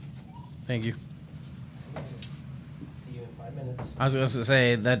 Thank you. See you in 5 minutes. I was going to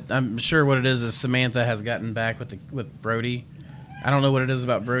say that I'm sure what it is Samantha has gotten back with Brody. I don't know what it is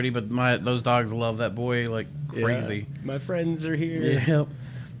about Brody, but those dogs love that boy like crazy. Yeah, my friends are here.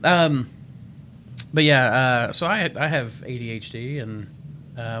 Yeah. But yeah, so I have ADHD, and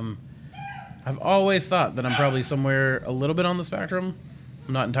I've always thought that I'm probably somewhere a little bit on the spectrum.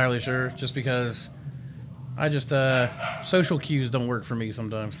 I'm not entirely sure, just because I just social cues don't work for me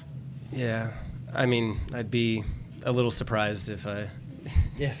sometimes. Yeah, I mean, I'd be a little surprised if I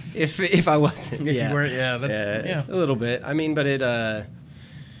wasn't. If you weren't, yeah, a little bit. I mean, but it, I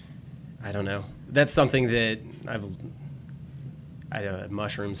don't know. That's something that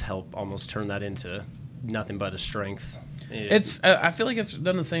mushrooms help almost turn that into nothing but a strength. I feel like it's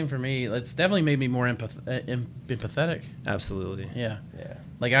done the same for me. It's definitely made me more empathetic. Absolutely. Yeah.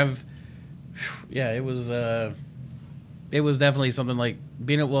 Like it was definitely something like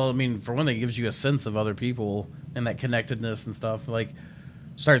being well. I mean, for one thing, it gives you a sense of other people and that connectedness and stuff. Like,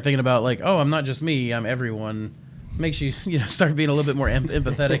 start thinking about like, oh, I'm not just me, I'm everyone. Makes you start being a little bit more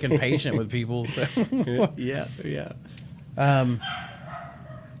empathetic and patient with people. So yeah.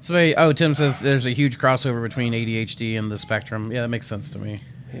 So Tim says there's a huge crossover between ADHD and the spectrum. Yeah, that makes sense to me.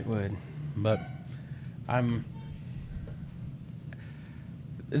 It would, but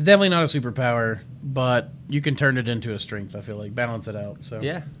it's definitely not a superpower, but you can turn it into a strength. I feel like balance it out. So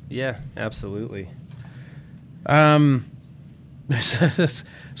yeah, absolutely.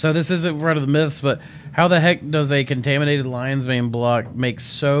 So this isn't part of the myths, but how the heck does a contaminated lion's mane block make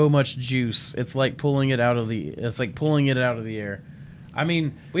so much juice? It's like pulling it out of the air. I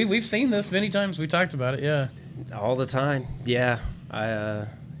mean, we've seen this many times. We talked about it. Yeah, all the time. Yeah,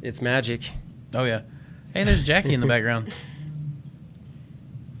 it's magic. Oh yeah. Hey, there's Jackie in the background.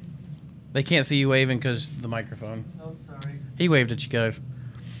 They can't see you waving because the microphone. Oh, sorry. He waved at you guys.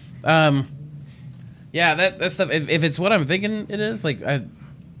 Yeah, that stuff. If it's what I'm thinking it is, like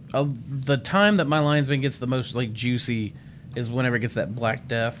the time that my lion's mane gets the most like juicy is whenever it gets that Black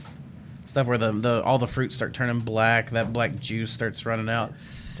Death stuff, where all the fruits start turning black. That black juice starts running out. It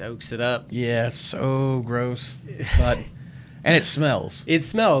soaks it up. Yeah, it's so gross, but and it smells. It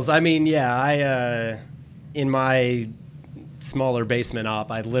smells. I mean, yeah, in my smaller basement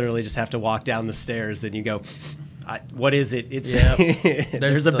op, I literally just have to walk down the stairs, and you go, what is it? It's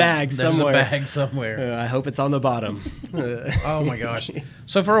there's a bag somewhere. There's a bag somewhere. I hope it's on the bottom. Oh my gosh!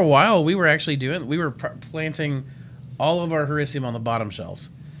 So for a while, we were planting all of our Hericium on the bottom shelves,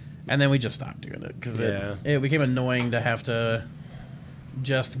 and then we just stopped doing it because it became annoying to have to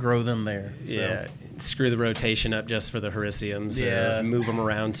just grow them there. So. Yeah, screw the rotation up just for the Hericiums. Move them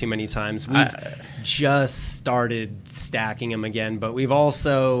around too many times. We've just started stacking them again, but we've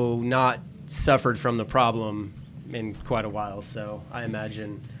also not suffered from the problem in quite a while, so I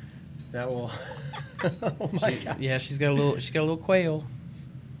imagine that will. Oh my gosh. Yeah, she's got a little quail.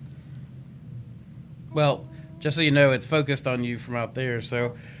 Well, just so you know, it's focused on you from out there,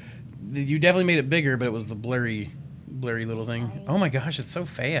 so you definitely made it bigger, but it was the blurry little thing. Oh my gosh, it's so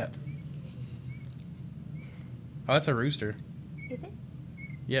fat. Oh, that's a rooster. Is it?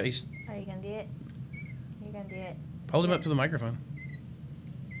 Yeah, he's. Are you gonna do it? You're gonna do it. Hold him up to the microphone.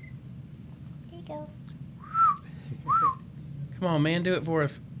 Here you go. Come on, man, do it for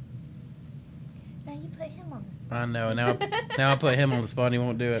us. Now you put him on the spot. I know. Now I'll put him on the spot and he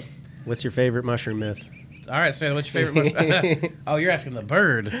won't do it. What's your favorite mushroom myth? All right, Samantha, what's your favorite mushroom? Oh, you're asking the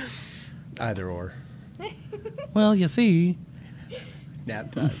bird. Either or. Well, you see.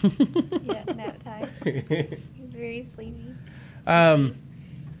 Nap time. Yeah, nap time. He's very sleepy.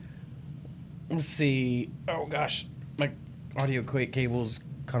 Let's see. Oh gosh, my audio cables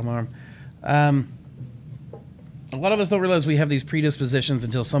caught my arm. A lot of us don't realize we have these predispositions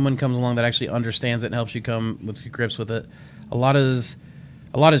until someone comes along that actually understands it and helps you come with grips with it. A lot is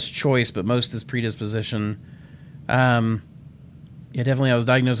choice, but most is predisposition. Yeah, definitely. I was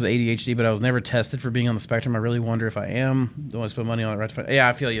diagnosed with ADHD, but I was never tested for being on the spectrum. I really wonder if I am. Don't want to spend money on it. Right? Yeah,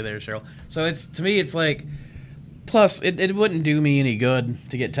 I feel you there, Cheryl. So to me, it's like. Plus, it wouldn't do me any good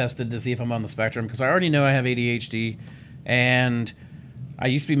to get tested to see if I'm on the spectrum because I already know I have ADHD, and I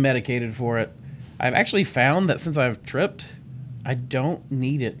used to be medicated for it. I've actually found that since I've tripped, I don't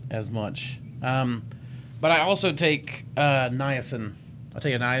need it as much. But I also take niacin. I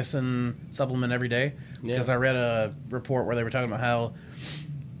take a niacin supplement every day because I read a report where they were talking about how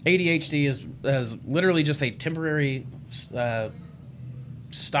ADHD is literally just a temporary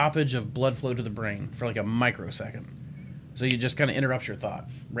stoppage of blood flow to the brain for like a microsecond. So you just kind of interrupt your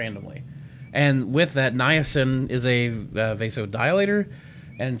thoughts randomly. And with that, niacin is a vasodilator,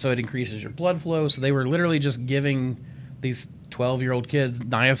 and so it increases your blood flow. So they were literally just giving these 12-year-old kids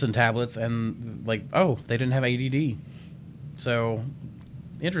niacin tablets, and like, oh, they didn't have ADD. So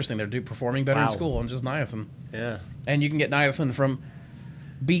interesting. They're performing better in school on just niacin. Yeah. And you can get niacin from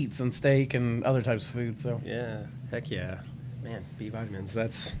beets and steak and other types of food. So yeah, heck yeah. Man, B vitamins,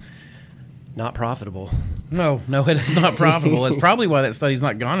 that's not profitable. No, it is not profitable. It's probably why that study's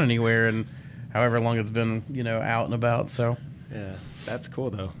not gone anywhere and however long it's been, out and about. So yeah, that's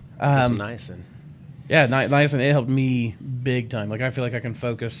cool though. Some niacin. Yeah, niacin, it helped me big time. Like, I feel like I can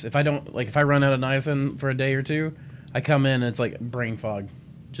focus. If I run out of niacin for a day or two, I come in and it's like brain fog.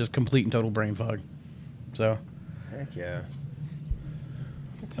 Just complete and total brain fog. So. Heck yeah.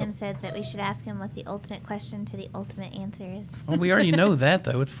 So Tim said that we should ask him what the ultimate question to the ultimate answer is. Well, we already know that,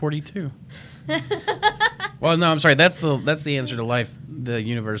 though. It's 42. Well, no, I'm sorry. That's the answer to life, the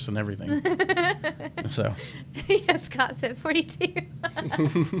universe, and everything. So. Yeah, Scott said 42.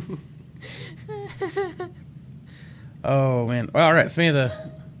 Oh, man. Well, all right.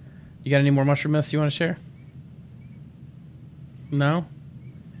 Samantha, you got any more mushroom myths you want to share? No?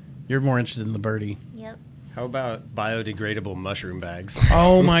 You're more interested in the birdie. Yep. How about biodegradable mushroom bags?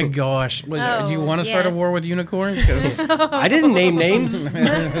 Oh, my gosh. Do you want to start a war with unicorn? Because I didn't name names.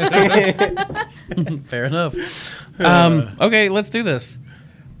 Fair enough. Okay, let's do this.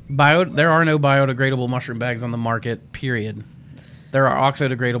 There are no biodegradable mushroom bags on the market, period. There are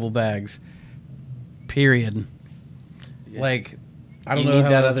oxo-degradable bags, period. Yeah. like, I don't you know need how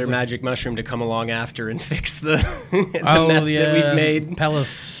that else other to- magic mushroom to come along after and fix the, mess that we've made.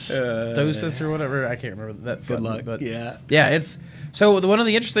 Pelistosis or whatever. I can't remember that. Good luck. But yeah. it's so. One of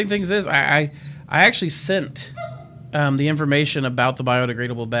the interesting things is I actually sent the information about the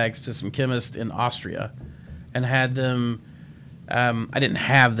biodegradable bags to some chemists in Austria, and had them. I didn't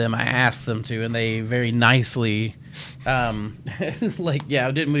have them. I asked them to, and they very nicely, I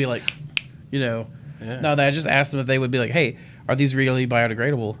didn't really Yeah. No, I just asked them if they would be like, hey, are these really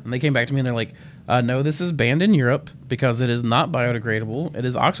biodegradable? And they came back to me and they're like, no, this is banned in Europe because it is not biodegradable. It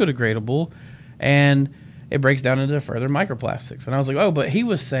is oxo-degradable, and it breaks down into further microplastics. And I was like, oh, but he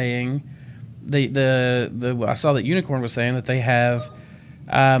was saying, I saw that Unicorn was saying that they have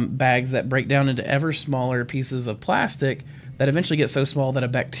bags that break down into ever smaller pieces of plastic that eventually get so small that a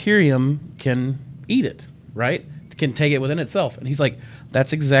bacterium can eat it, right? Can take it within itself. And he's like,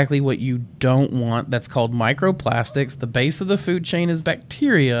 that's exactly what you don't want. That's called microplastics. The base of the food chain is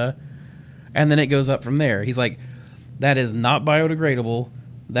bacteria, and then it goes up from there. He's like, that is not biodegradable.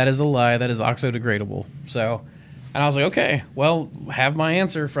 That is a lie. That is oxo-degradable. So, and I was like, okay, well, have my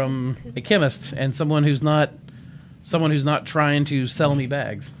answer from a chemist and someone who's not trying to sell me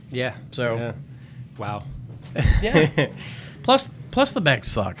bags. Yeah. So, yeah. Wow. Yeah. Plus the bags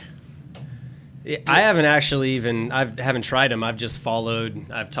suck. I haven't actually haven't tried them. I've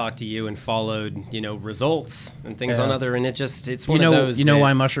talked to you and followed, results and things on other, and it's one of those.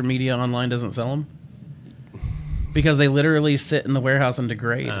 Why Mushroom Media Online doesn't sell them? Because they literally sit in the warehouse and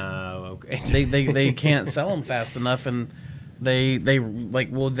degrade. Oh, okay. they can't sell them fast enough, and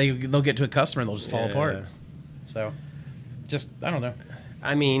they'll get to a customer and they'll just fall apart. So, just I don't know.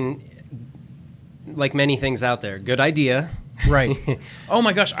 I mean, like many things out there, good idea. Right. Oh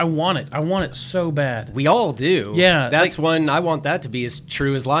my gosh, I want it. I want it so bad. We all do. Yeah. That's one I want that to be as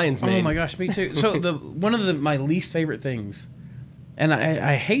true as Lion's Mane. Oh my gosh, me too. So one of my least favorite things, and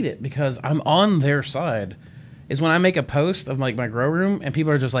I hate it because I'm on their side, is when I make a post of my grow room and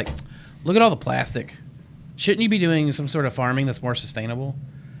people are just like, look at all the plastic. Shouldn't you be doing some sort of farming that's more sustainable?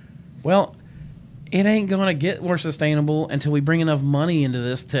 Well, it ain't going to get more sustainable until we bring enough money into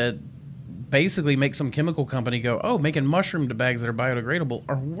this to basically make some chemical company go, oh, making mushroom bags that are biodegradable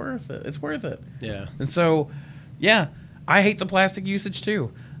are worth it. It's worth it. Yeah. And so, yeah, I hate the plastic usage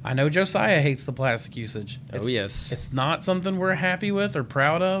too. I know Josiah hates the plastic usage. Yes. It's not something we're happy with or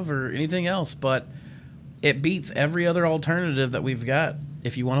proud of or anything else, but it beats every other alternative that we've got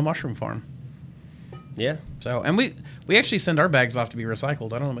if you want a mushroom farm. Yeah. So, and we actually send our bags off to be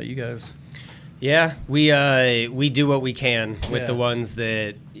recycled. I don't know about you guys. Yeah, we do what we can with the ones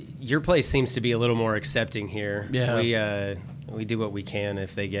that your place seems to be a little more accepting here. Yeah. We do what we can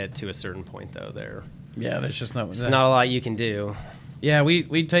if they get to a certain point though. There's just no. It's not a lot you can do. Yeah,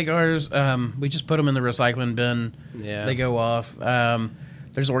 we take ours. We just put them in the recycling bin. Yeah. They go off.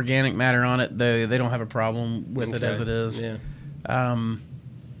 There's organic matter on it. They don't have a problem with it as it is. Yeah.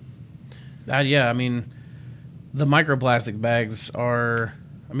 Yeah, I mean, the microplastic bags are.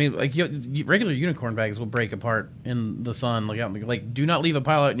 I mean, like regular unicorn bags will break apart in the sun. Like do not leave a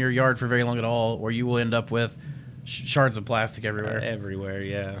pile out in your yard for very long at all, or you will end up with shards of plastic everywhere. Everywhere,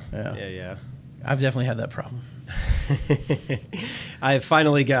 yeah. I've definitely had that problem. I've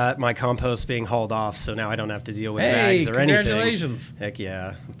finally got my compost being hauled off, so now I don't have to deal with bags or anything. Congratulations! Heck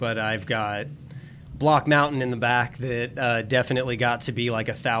yeah! But I've got Block Mountain in the back that definitely got to be like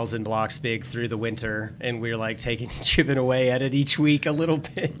 1,000 blocks big through the winter, and we're like chipping away at it each week a little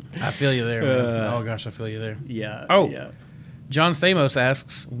bit. I feel you there, man. Oh gosh, I feel you there. Yeah. Oh, yeah. John Stamos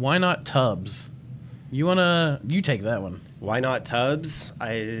asks, why not tubs? You take that one. Why not tubs?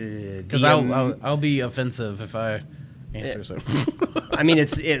 Because I'll be offensive if I answer so. I mean,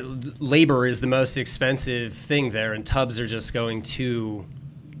 labor is the most expensive thing there, and tubs are just going to.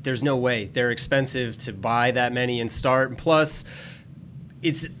 There's no way. They're expensive to buy that many and start. Plus,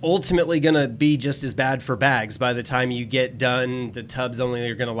 it's ultimately going to be just as bad for bags. By the time you get done, the tubs only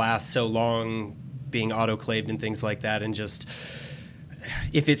are going to last so long being autoclaved and things like that. And just,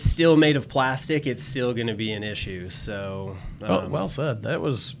 if it's still made of plastic, it's still going to be an issue. So, well said. That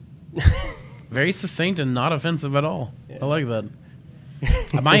was very succinct and not offensive at all. Yeah. I like that.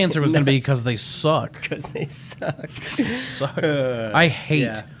 My answer was going to be because they suck. Because they suck. I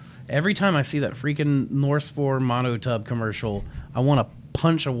hate every time I see that freaking Norse 4 monotub commercial. I want to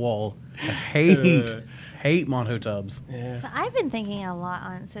punch a wall. I hate monotubs. Yeah. So I've been thinking a lot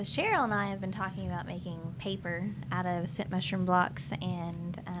on. So Cheryl and I have been talking about making paper out of spent mushroom blocks,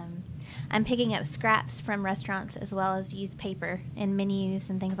 and I'm picking up scraps from restaurants as well as used paper in menus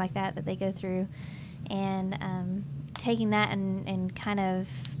and things like that they go through, and taking that and kind of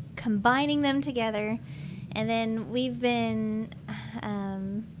combining them together. And then we've been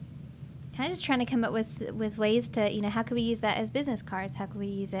kind of just trying to come up with ways to, how could we use that as business cards? How could we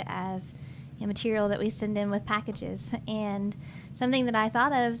use it as material that we send in with packages? And something that I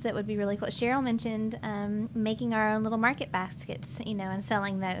thought of that would be really cool, Cheryl mentioned making our own little market baskets, and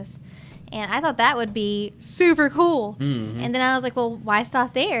selling those. And I thought that would be super cool. Mm-hmm. And then I was like, well, why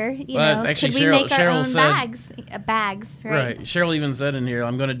stop there? Actually, could we make our own bags, right? Cheryl even said in here,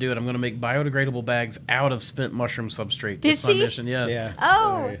 I'm going to do it. I'm going to make biodegradable bags out of spent mushroom substrate. Did That's she? my mission, yeah.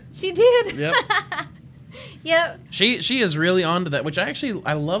 Oh, she did? Yep. Yep. She is really onto that, which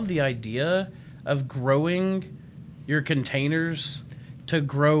I love the idea of growing your containers to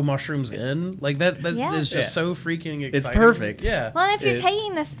grow mushrooms in. Like that is just so freaking exciting. It's perfect. Yeah. Well, if you're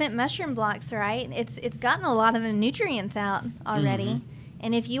taking the spent mushroom blocks, right, it's gotten a lot of the nutrients out already. Mm-hmm.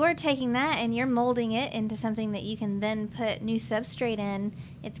 And if you are taking that and you're molding it into something that you can then put new substrate in,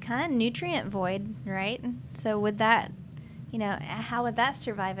 it's kind of nutrient void, right? So would that, how would that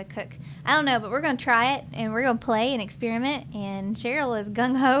survive a cook? I don't know, but we're going to try it, and we're going to play and experiment, and Cheryl is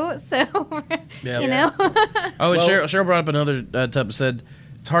gung-ho, so, Cheryl brought up another tub, said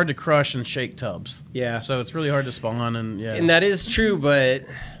it's hard to crush and shake tubs. Yeah. So it's really hard to spawn, and that is true, but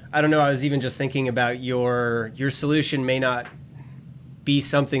I don't know, I was even just thinking about your solution may not be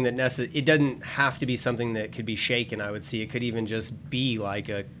something that it doesn't have to be something that could be shaken. I would see it could even just be like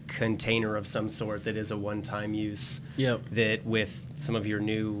a container of some sort that is a one-time use. Yep. That with some of your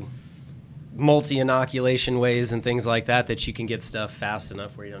new multi-inoculation ways and things like that you can get stuff fast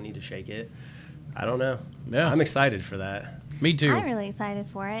enough where you don't need to shake it. I don't know. Yeah. I'm excited for that. Me too. I'm really excited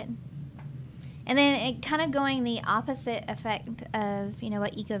for it. And then it kind of going the opposite effect of,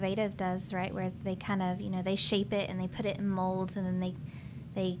 what Ecovative does, right? Where they kind of, they shape it and they put it in molds, and then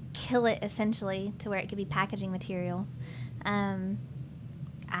they kill it essentially to where it could be packaging material.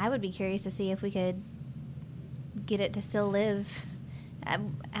 I would be curious to see if we could get it to still live.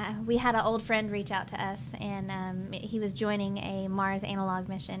 We had an old friend reach out to us, and he was joining a Mars analog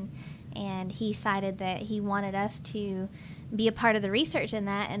mission, and he cited that he wanted us to be a part of the research in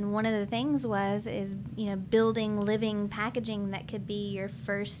that. And one of the things is building living packaging that could be your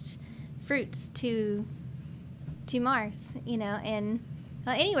first fruits to Mars, and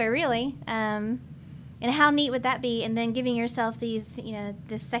anywhere really. And how neat would that be? And then giving yourself these,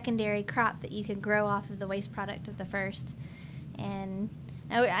 this secondary crop that you could grow off of the waste product of the first. And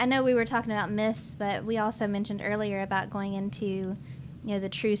I know we were talking about myths, but we also mentioned earlier about going into, the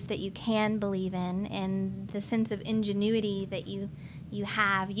truths that you can believe in, and the sense of ingenuity that you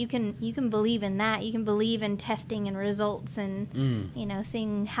have. You can believe in that. You can believe in testing and results, and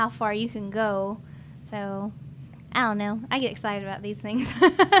seeing how far you can go. So I don't know. I get excited about these things.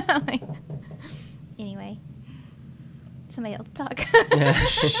 Anyway. somebody else talk.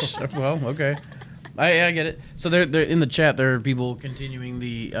 Well, okay. I get it. So they're in the chat. There are people continuing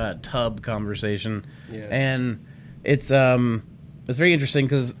the tub conversation, Yes. and it's very interesting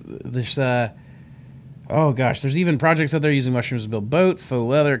because there's oh gosh, there's even projects out there using mushrooms to build boats, faux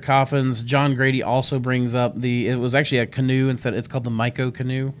leather, coffins. John Grady also brings up it was actually a canoe instead. It's called the Myco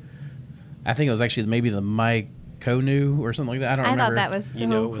canoe. I think it was actually maybe the Myconu or something like that. I don't remember. I thought that was so You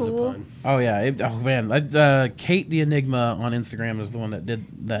know it was cool. a pun. Oh yeah. Oh man. Kate the Enigma on Instagram is the one that did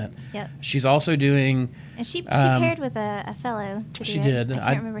that. Yep. She's also doing. And she paired with a fellow. To She do it. did.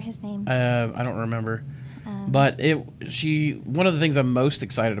 I can't remember his name. I don't remember. But one of the things I'm most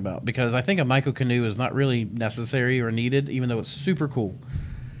excited about, because I think a Myco canoe is not really necessary or needed, even though it's super cool.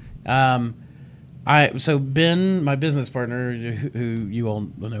 So Ben, my business partner, who you all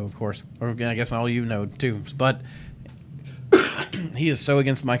know, of course, or I guess all you know too, but he is so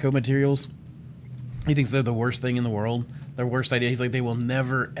against Myco materials. He thinks they're the worst thing in the world. Their worst idea. He's like, they will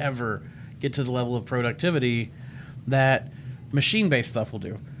never ever get to the level of productivity that machine-based stuff will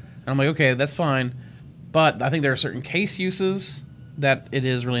do. And I'm like, okay, that's fine. But I think there are certain case uses that it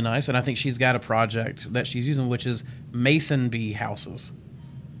is really nice, and I think she's got a project that she's using, which is mason bee houses.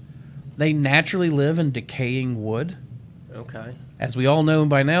 They naturally live in decaying wood. Okay. As we all know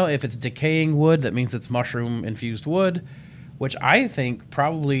by now, if it's decaying wood, that means it's mushroom-infused wood, which I think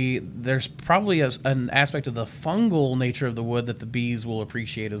there's probably an aspect of the fungal nature of the wood that the bees will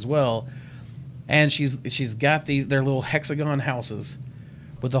appreciate as well. And she's got their little hexagon houses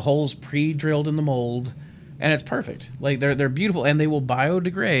with the holes pre-drilled in the mold, and it's perfect. Like they're beautiful, and they will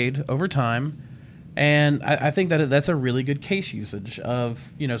biodegrade over time. And I think that's a really good case usage of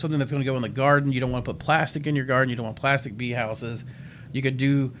something that's going to go in the garden. You don't want to put plastic in your garden. You don't want plastic bee houses. You could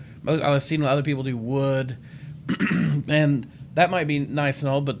do. I've seen other people do wood, and that might be nice and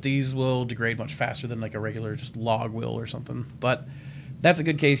all, but these will degrade much faster than like a regular just log will or something. But that's a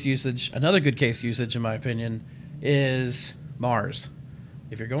good case usage. Another good case usage, in my opinion, is Mars.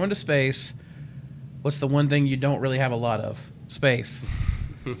 If you're going to space, what's the one thing you don't really have a lot of? Space.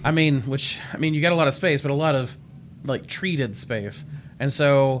 I mean, you got a lot of space, but a lot of like treated space. And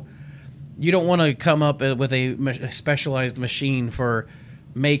so you don't want to come up with a specialized machine for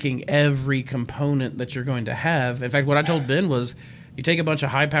making every component that you're going to have. In fact, what I told Ben was you take a bunch of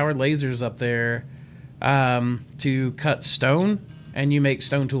high-powered lasers up there to cut stone, and you make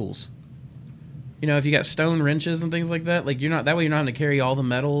stone tools. If you got stone wrenches and things like that, like you're not having to carry all the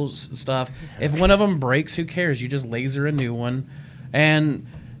metals and stuff. If one of them breaks, who cares? You just laser a new one, and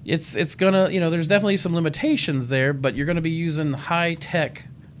it's gonna there's definitely some limitations there, but you're gonna be using high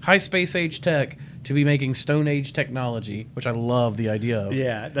space age tech to be making Stone Age technology, which I love the idea of.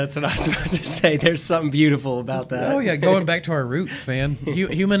 Yeah, that's what I was about to say. There's something beautiful about that. Oh yeah, going back to our roots, man.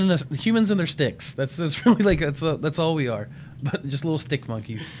 Humans and their sticks. That's really like that's all we are, but just little stick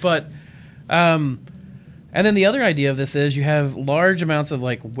monkeys. But and then the other idea of this is you have large amounts of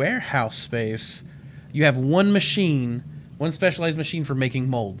like warehouse space. You have one specialized machine for making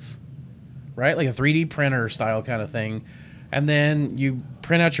molds, right? Like a 3D printer style kind of thing. And then you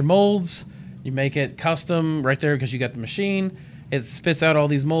print out your molds, you make it custom right there because you got the machine. It spits out all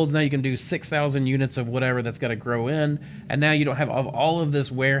these molds. Now you can do 6,000 units of whatever that's got to grow in. And now you don't have all of this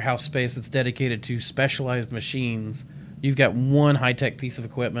warehouse space that's dedicated to specialized machines. You've got one high-tech piece of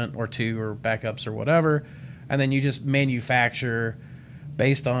equipment or two or backups or whatever, and then you just manufacture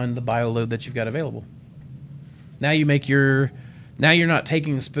based on the bio-load that you've got available. Now you're not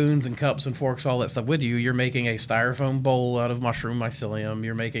taking the spoons and cups and forks, all that stuff with you. You're making a styrofoam bowl out of mushroom mycelium.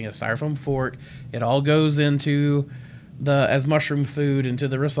 You're making a styrofoam fork. It all goes into as mushroom food into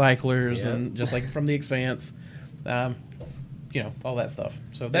the recyclers, and just like from the Expanse, all that stuff.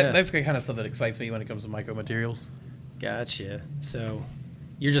 So that's the kind of stuff that excites me when it comes to Myco materials. Gotcha. So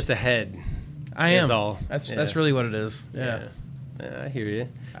you're just ahead. I am. All. That's really what it is. Yeah. I hear you.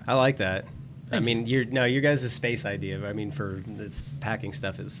 I like that. I mean, your guys' space idea. I mean, for this packing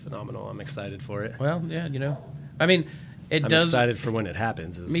stuff is phenomenal. I'm excited for it. Well, yeah, I mean, I'm excited for when it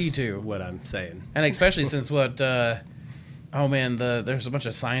happens. Me too. What I'm saying, and especially since there's a bunch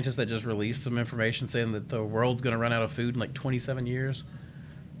of scientists that just released some information saying that the world's going to run out of food in like 27 years.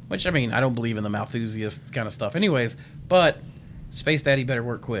 Which, I mean, I don't believe in the Malthusiast kind of stuff anyways, but Space Daddy better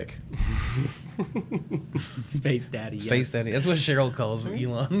work quick. Space Daddy, yes. Space Daddy. That's what Cheryl calls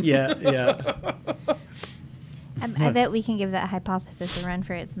Elon. Yeah. I bet we can give that hypothesis a run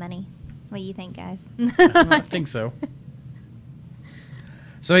for its money. What do you think, guys? I think so.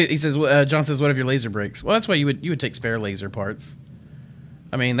 So he says, John says, what if your laser breaks? Well, that's why you would take spare laser parts.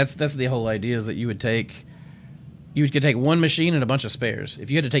 I mean, that's the whole idea is that you would take you could take one machine and a bunch of spares. If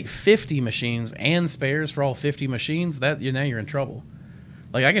you had to take 50 machines and spares for all 50 machines, now you're in trouble.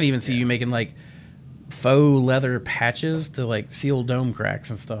 Like, I could even see you making, like, faux leather patches to, like, seal dome cracks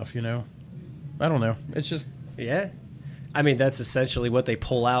and stuff, you know? I don't know. It's just... Yeah. I mean, that's essentially what they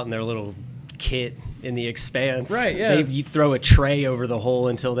pull out in their little kit in the Expanse. Right, yeah. You throw a tray over the hole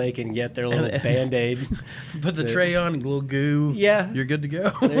until they can get their little Band-Aid. Put the tray on, a little goo. Yeah. You're good to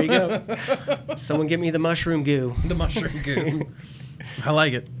go. There you go. Someone get me the mushroom goo. The mushroom goo. I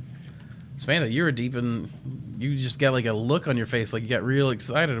like it. Samantha, you were deep in... You just got, like, a look on your face, like you got real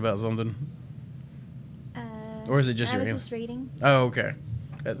excited about something. Or is it just I your was hand? just reading. Oh, okay.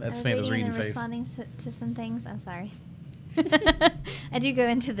 That's Samantha's reading reading and face. Responding to some things. I'm sorry. I do go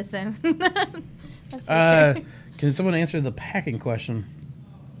into the zone. That's for sure. Can someone answer the packing question?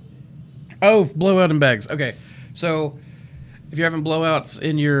 Oh, blowout in bags. Okay, so if you're having blowouts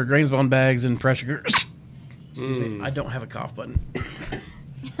in your grains bond bags and pressure, excuse me, I don't have a cough button.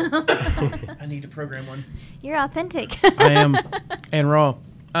 I need to program one. You're authentic. I am, and raw.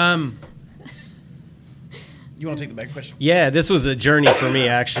 You want to take the bag question? Yeah, this was a journey for me,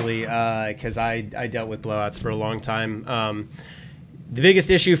 actually, because I dealt with blowouts for a long time. The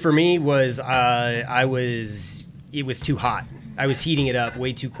biggest issue for me was it was too hot. I was heating it up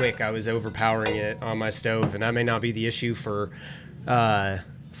way too quick. I was overpowering it on my stove, and that may not be the issue for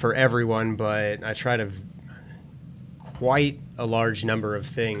everyone, but I tried quite a large number of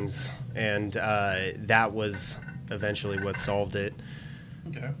things, and that was eventually what solved it.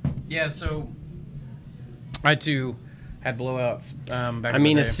 Okay. Yeah, so I too had blowouts back. I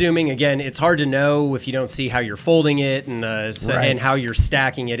mean, assuming, again, it's hard to know if you don't see how you're folding it and and how you're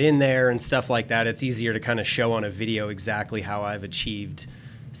stacking it in there and stuff like that. It's easier to kind of show on a video exactly how I've achieved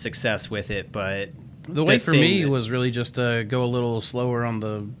success with it. But the way for me was really just to go a little slower on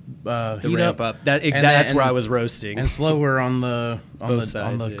the heat ramp up. That's where I was roasting, and slower on the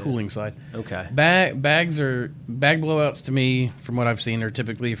sides, cooling side. Okay. Bag blowouts to me, from what I've seen, are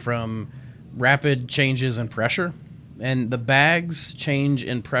typically from rapid changes in pressure. And the bags change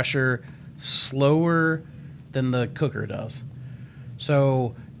in pressure slower than the cooker does.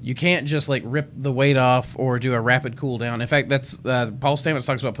 So you can't just like rip the weight off or do a rapid cool down. In fact, that's Paul Stamets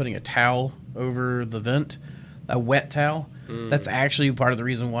talks about putting a towel over the vent, a wet towel. That's actually part of the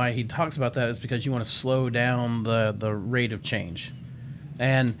reason why he talks about that, is because you want to slow down the rate of change.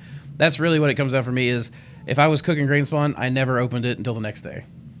 And that's really what it comes down for me is, if I was cooking grain spawn, I never opened it until the next day.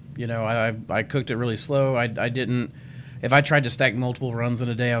 You know, I cooked it really slow. I didn't... If I tried to stack multiple runs in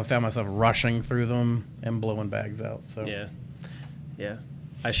a day, I found myself rushing through them and blowing bags out. So yeah,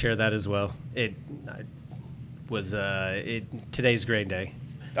 I share that as well. Today's grain day.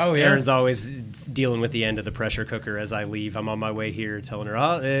 Oh yeah, Erin's always dealing with the end of the pressure cooker as I leave. I'm on my way here, telling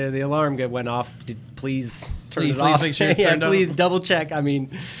her, the alarm went off. Please turn it off. Make sure it's turned please on. double check. I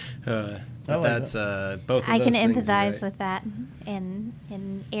mean, that's both of I those can things, empathize right? with that, and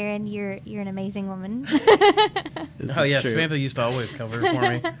Erin, you're an amazing woman. Oh yeah, Samantha used to always cover for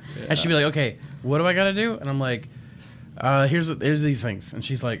me, and she'd be like, "Okay, what do I got to do?" And I'm like, "Here's these things," and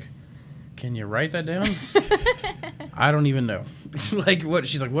she's like, "Can you write that down?" I don't even know. Like what?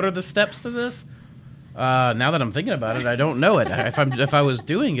 She's like, "What are the steps to this?" Now that I'm thinking about it, I don't know it. If I was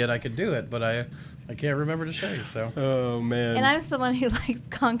doing it, I could do it, but I can't remember to show you. So. Oh man. And I'm someone who likes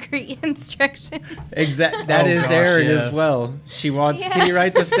concrete instructions. Exactly. That is Erin as well. She wants. Can you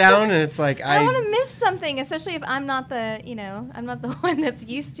write this down? And it's like I don't want to miss something, especially if I'm not the one that's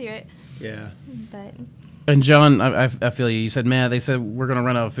used to it. Yeah. But. And John, I feel you. You said, man, they said we're going to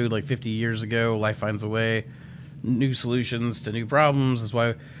run out of food like 50 years ago. Life finds a way, new solutions to new problems. That's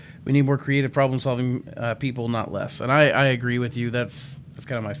why we need more creative problem-solving people, not less. And I agree with you. That's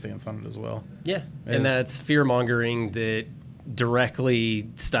kind of my stance on it as well. Yeah, and that's fear-mongering that directly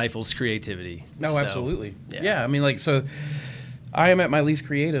stifles creativity. No, So, absolutely. yeah. Yeah, I mean, like, so I am at my least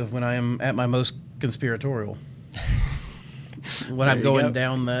creative when I am at my most conspiratorial. When I'm going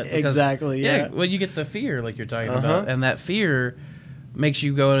down that. Because, exactly, yeah. Well, you get the fear, like you're talking about, and that fear makes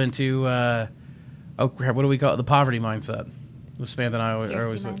you go into, oh crap, what do we call it? The poverty mindset. With Samantha and I are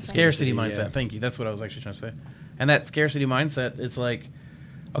always scarcity mindset. Yeah. Thank you. That's what I was actually trying to say. And that scarcity mindset, it's like,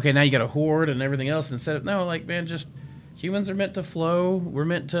 okay, now you got to hoard and everything else. Instead of, no, like, man, just humans are meant to flow. We're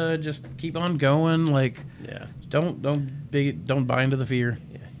meant to just keep on going. Like, don't buy into the fear.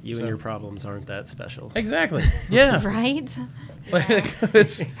 Yeah. You and your problems aren't that special. Exactly. Yeah. Right. Like,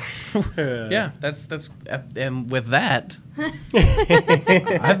 it's that's and with that,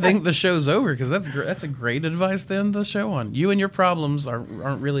 I think the show's over, because that's a great advice to end the show on. You and your problems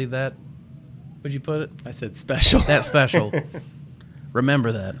aren't really that. Would you put it? I said special. That special.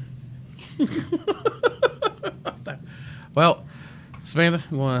 Remember that. Well, Samantha,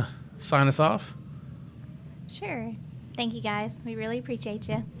 you want to sign us off? Sure. Thank you, guys. We really appreciate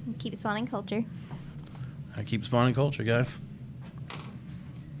you. Keep spawning culture. I keep spawning culture, guys.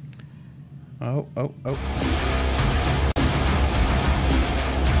 Oh.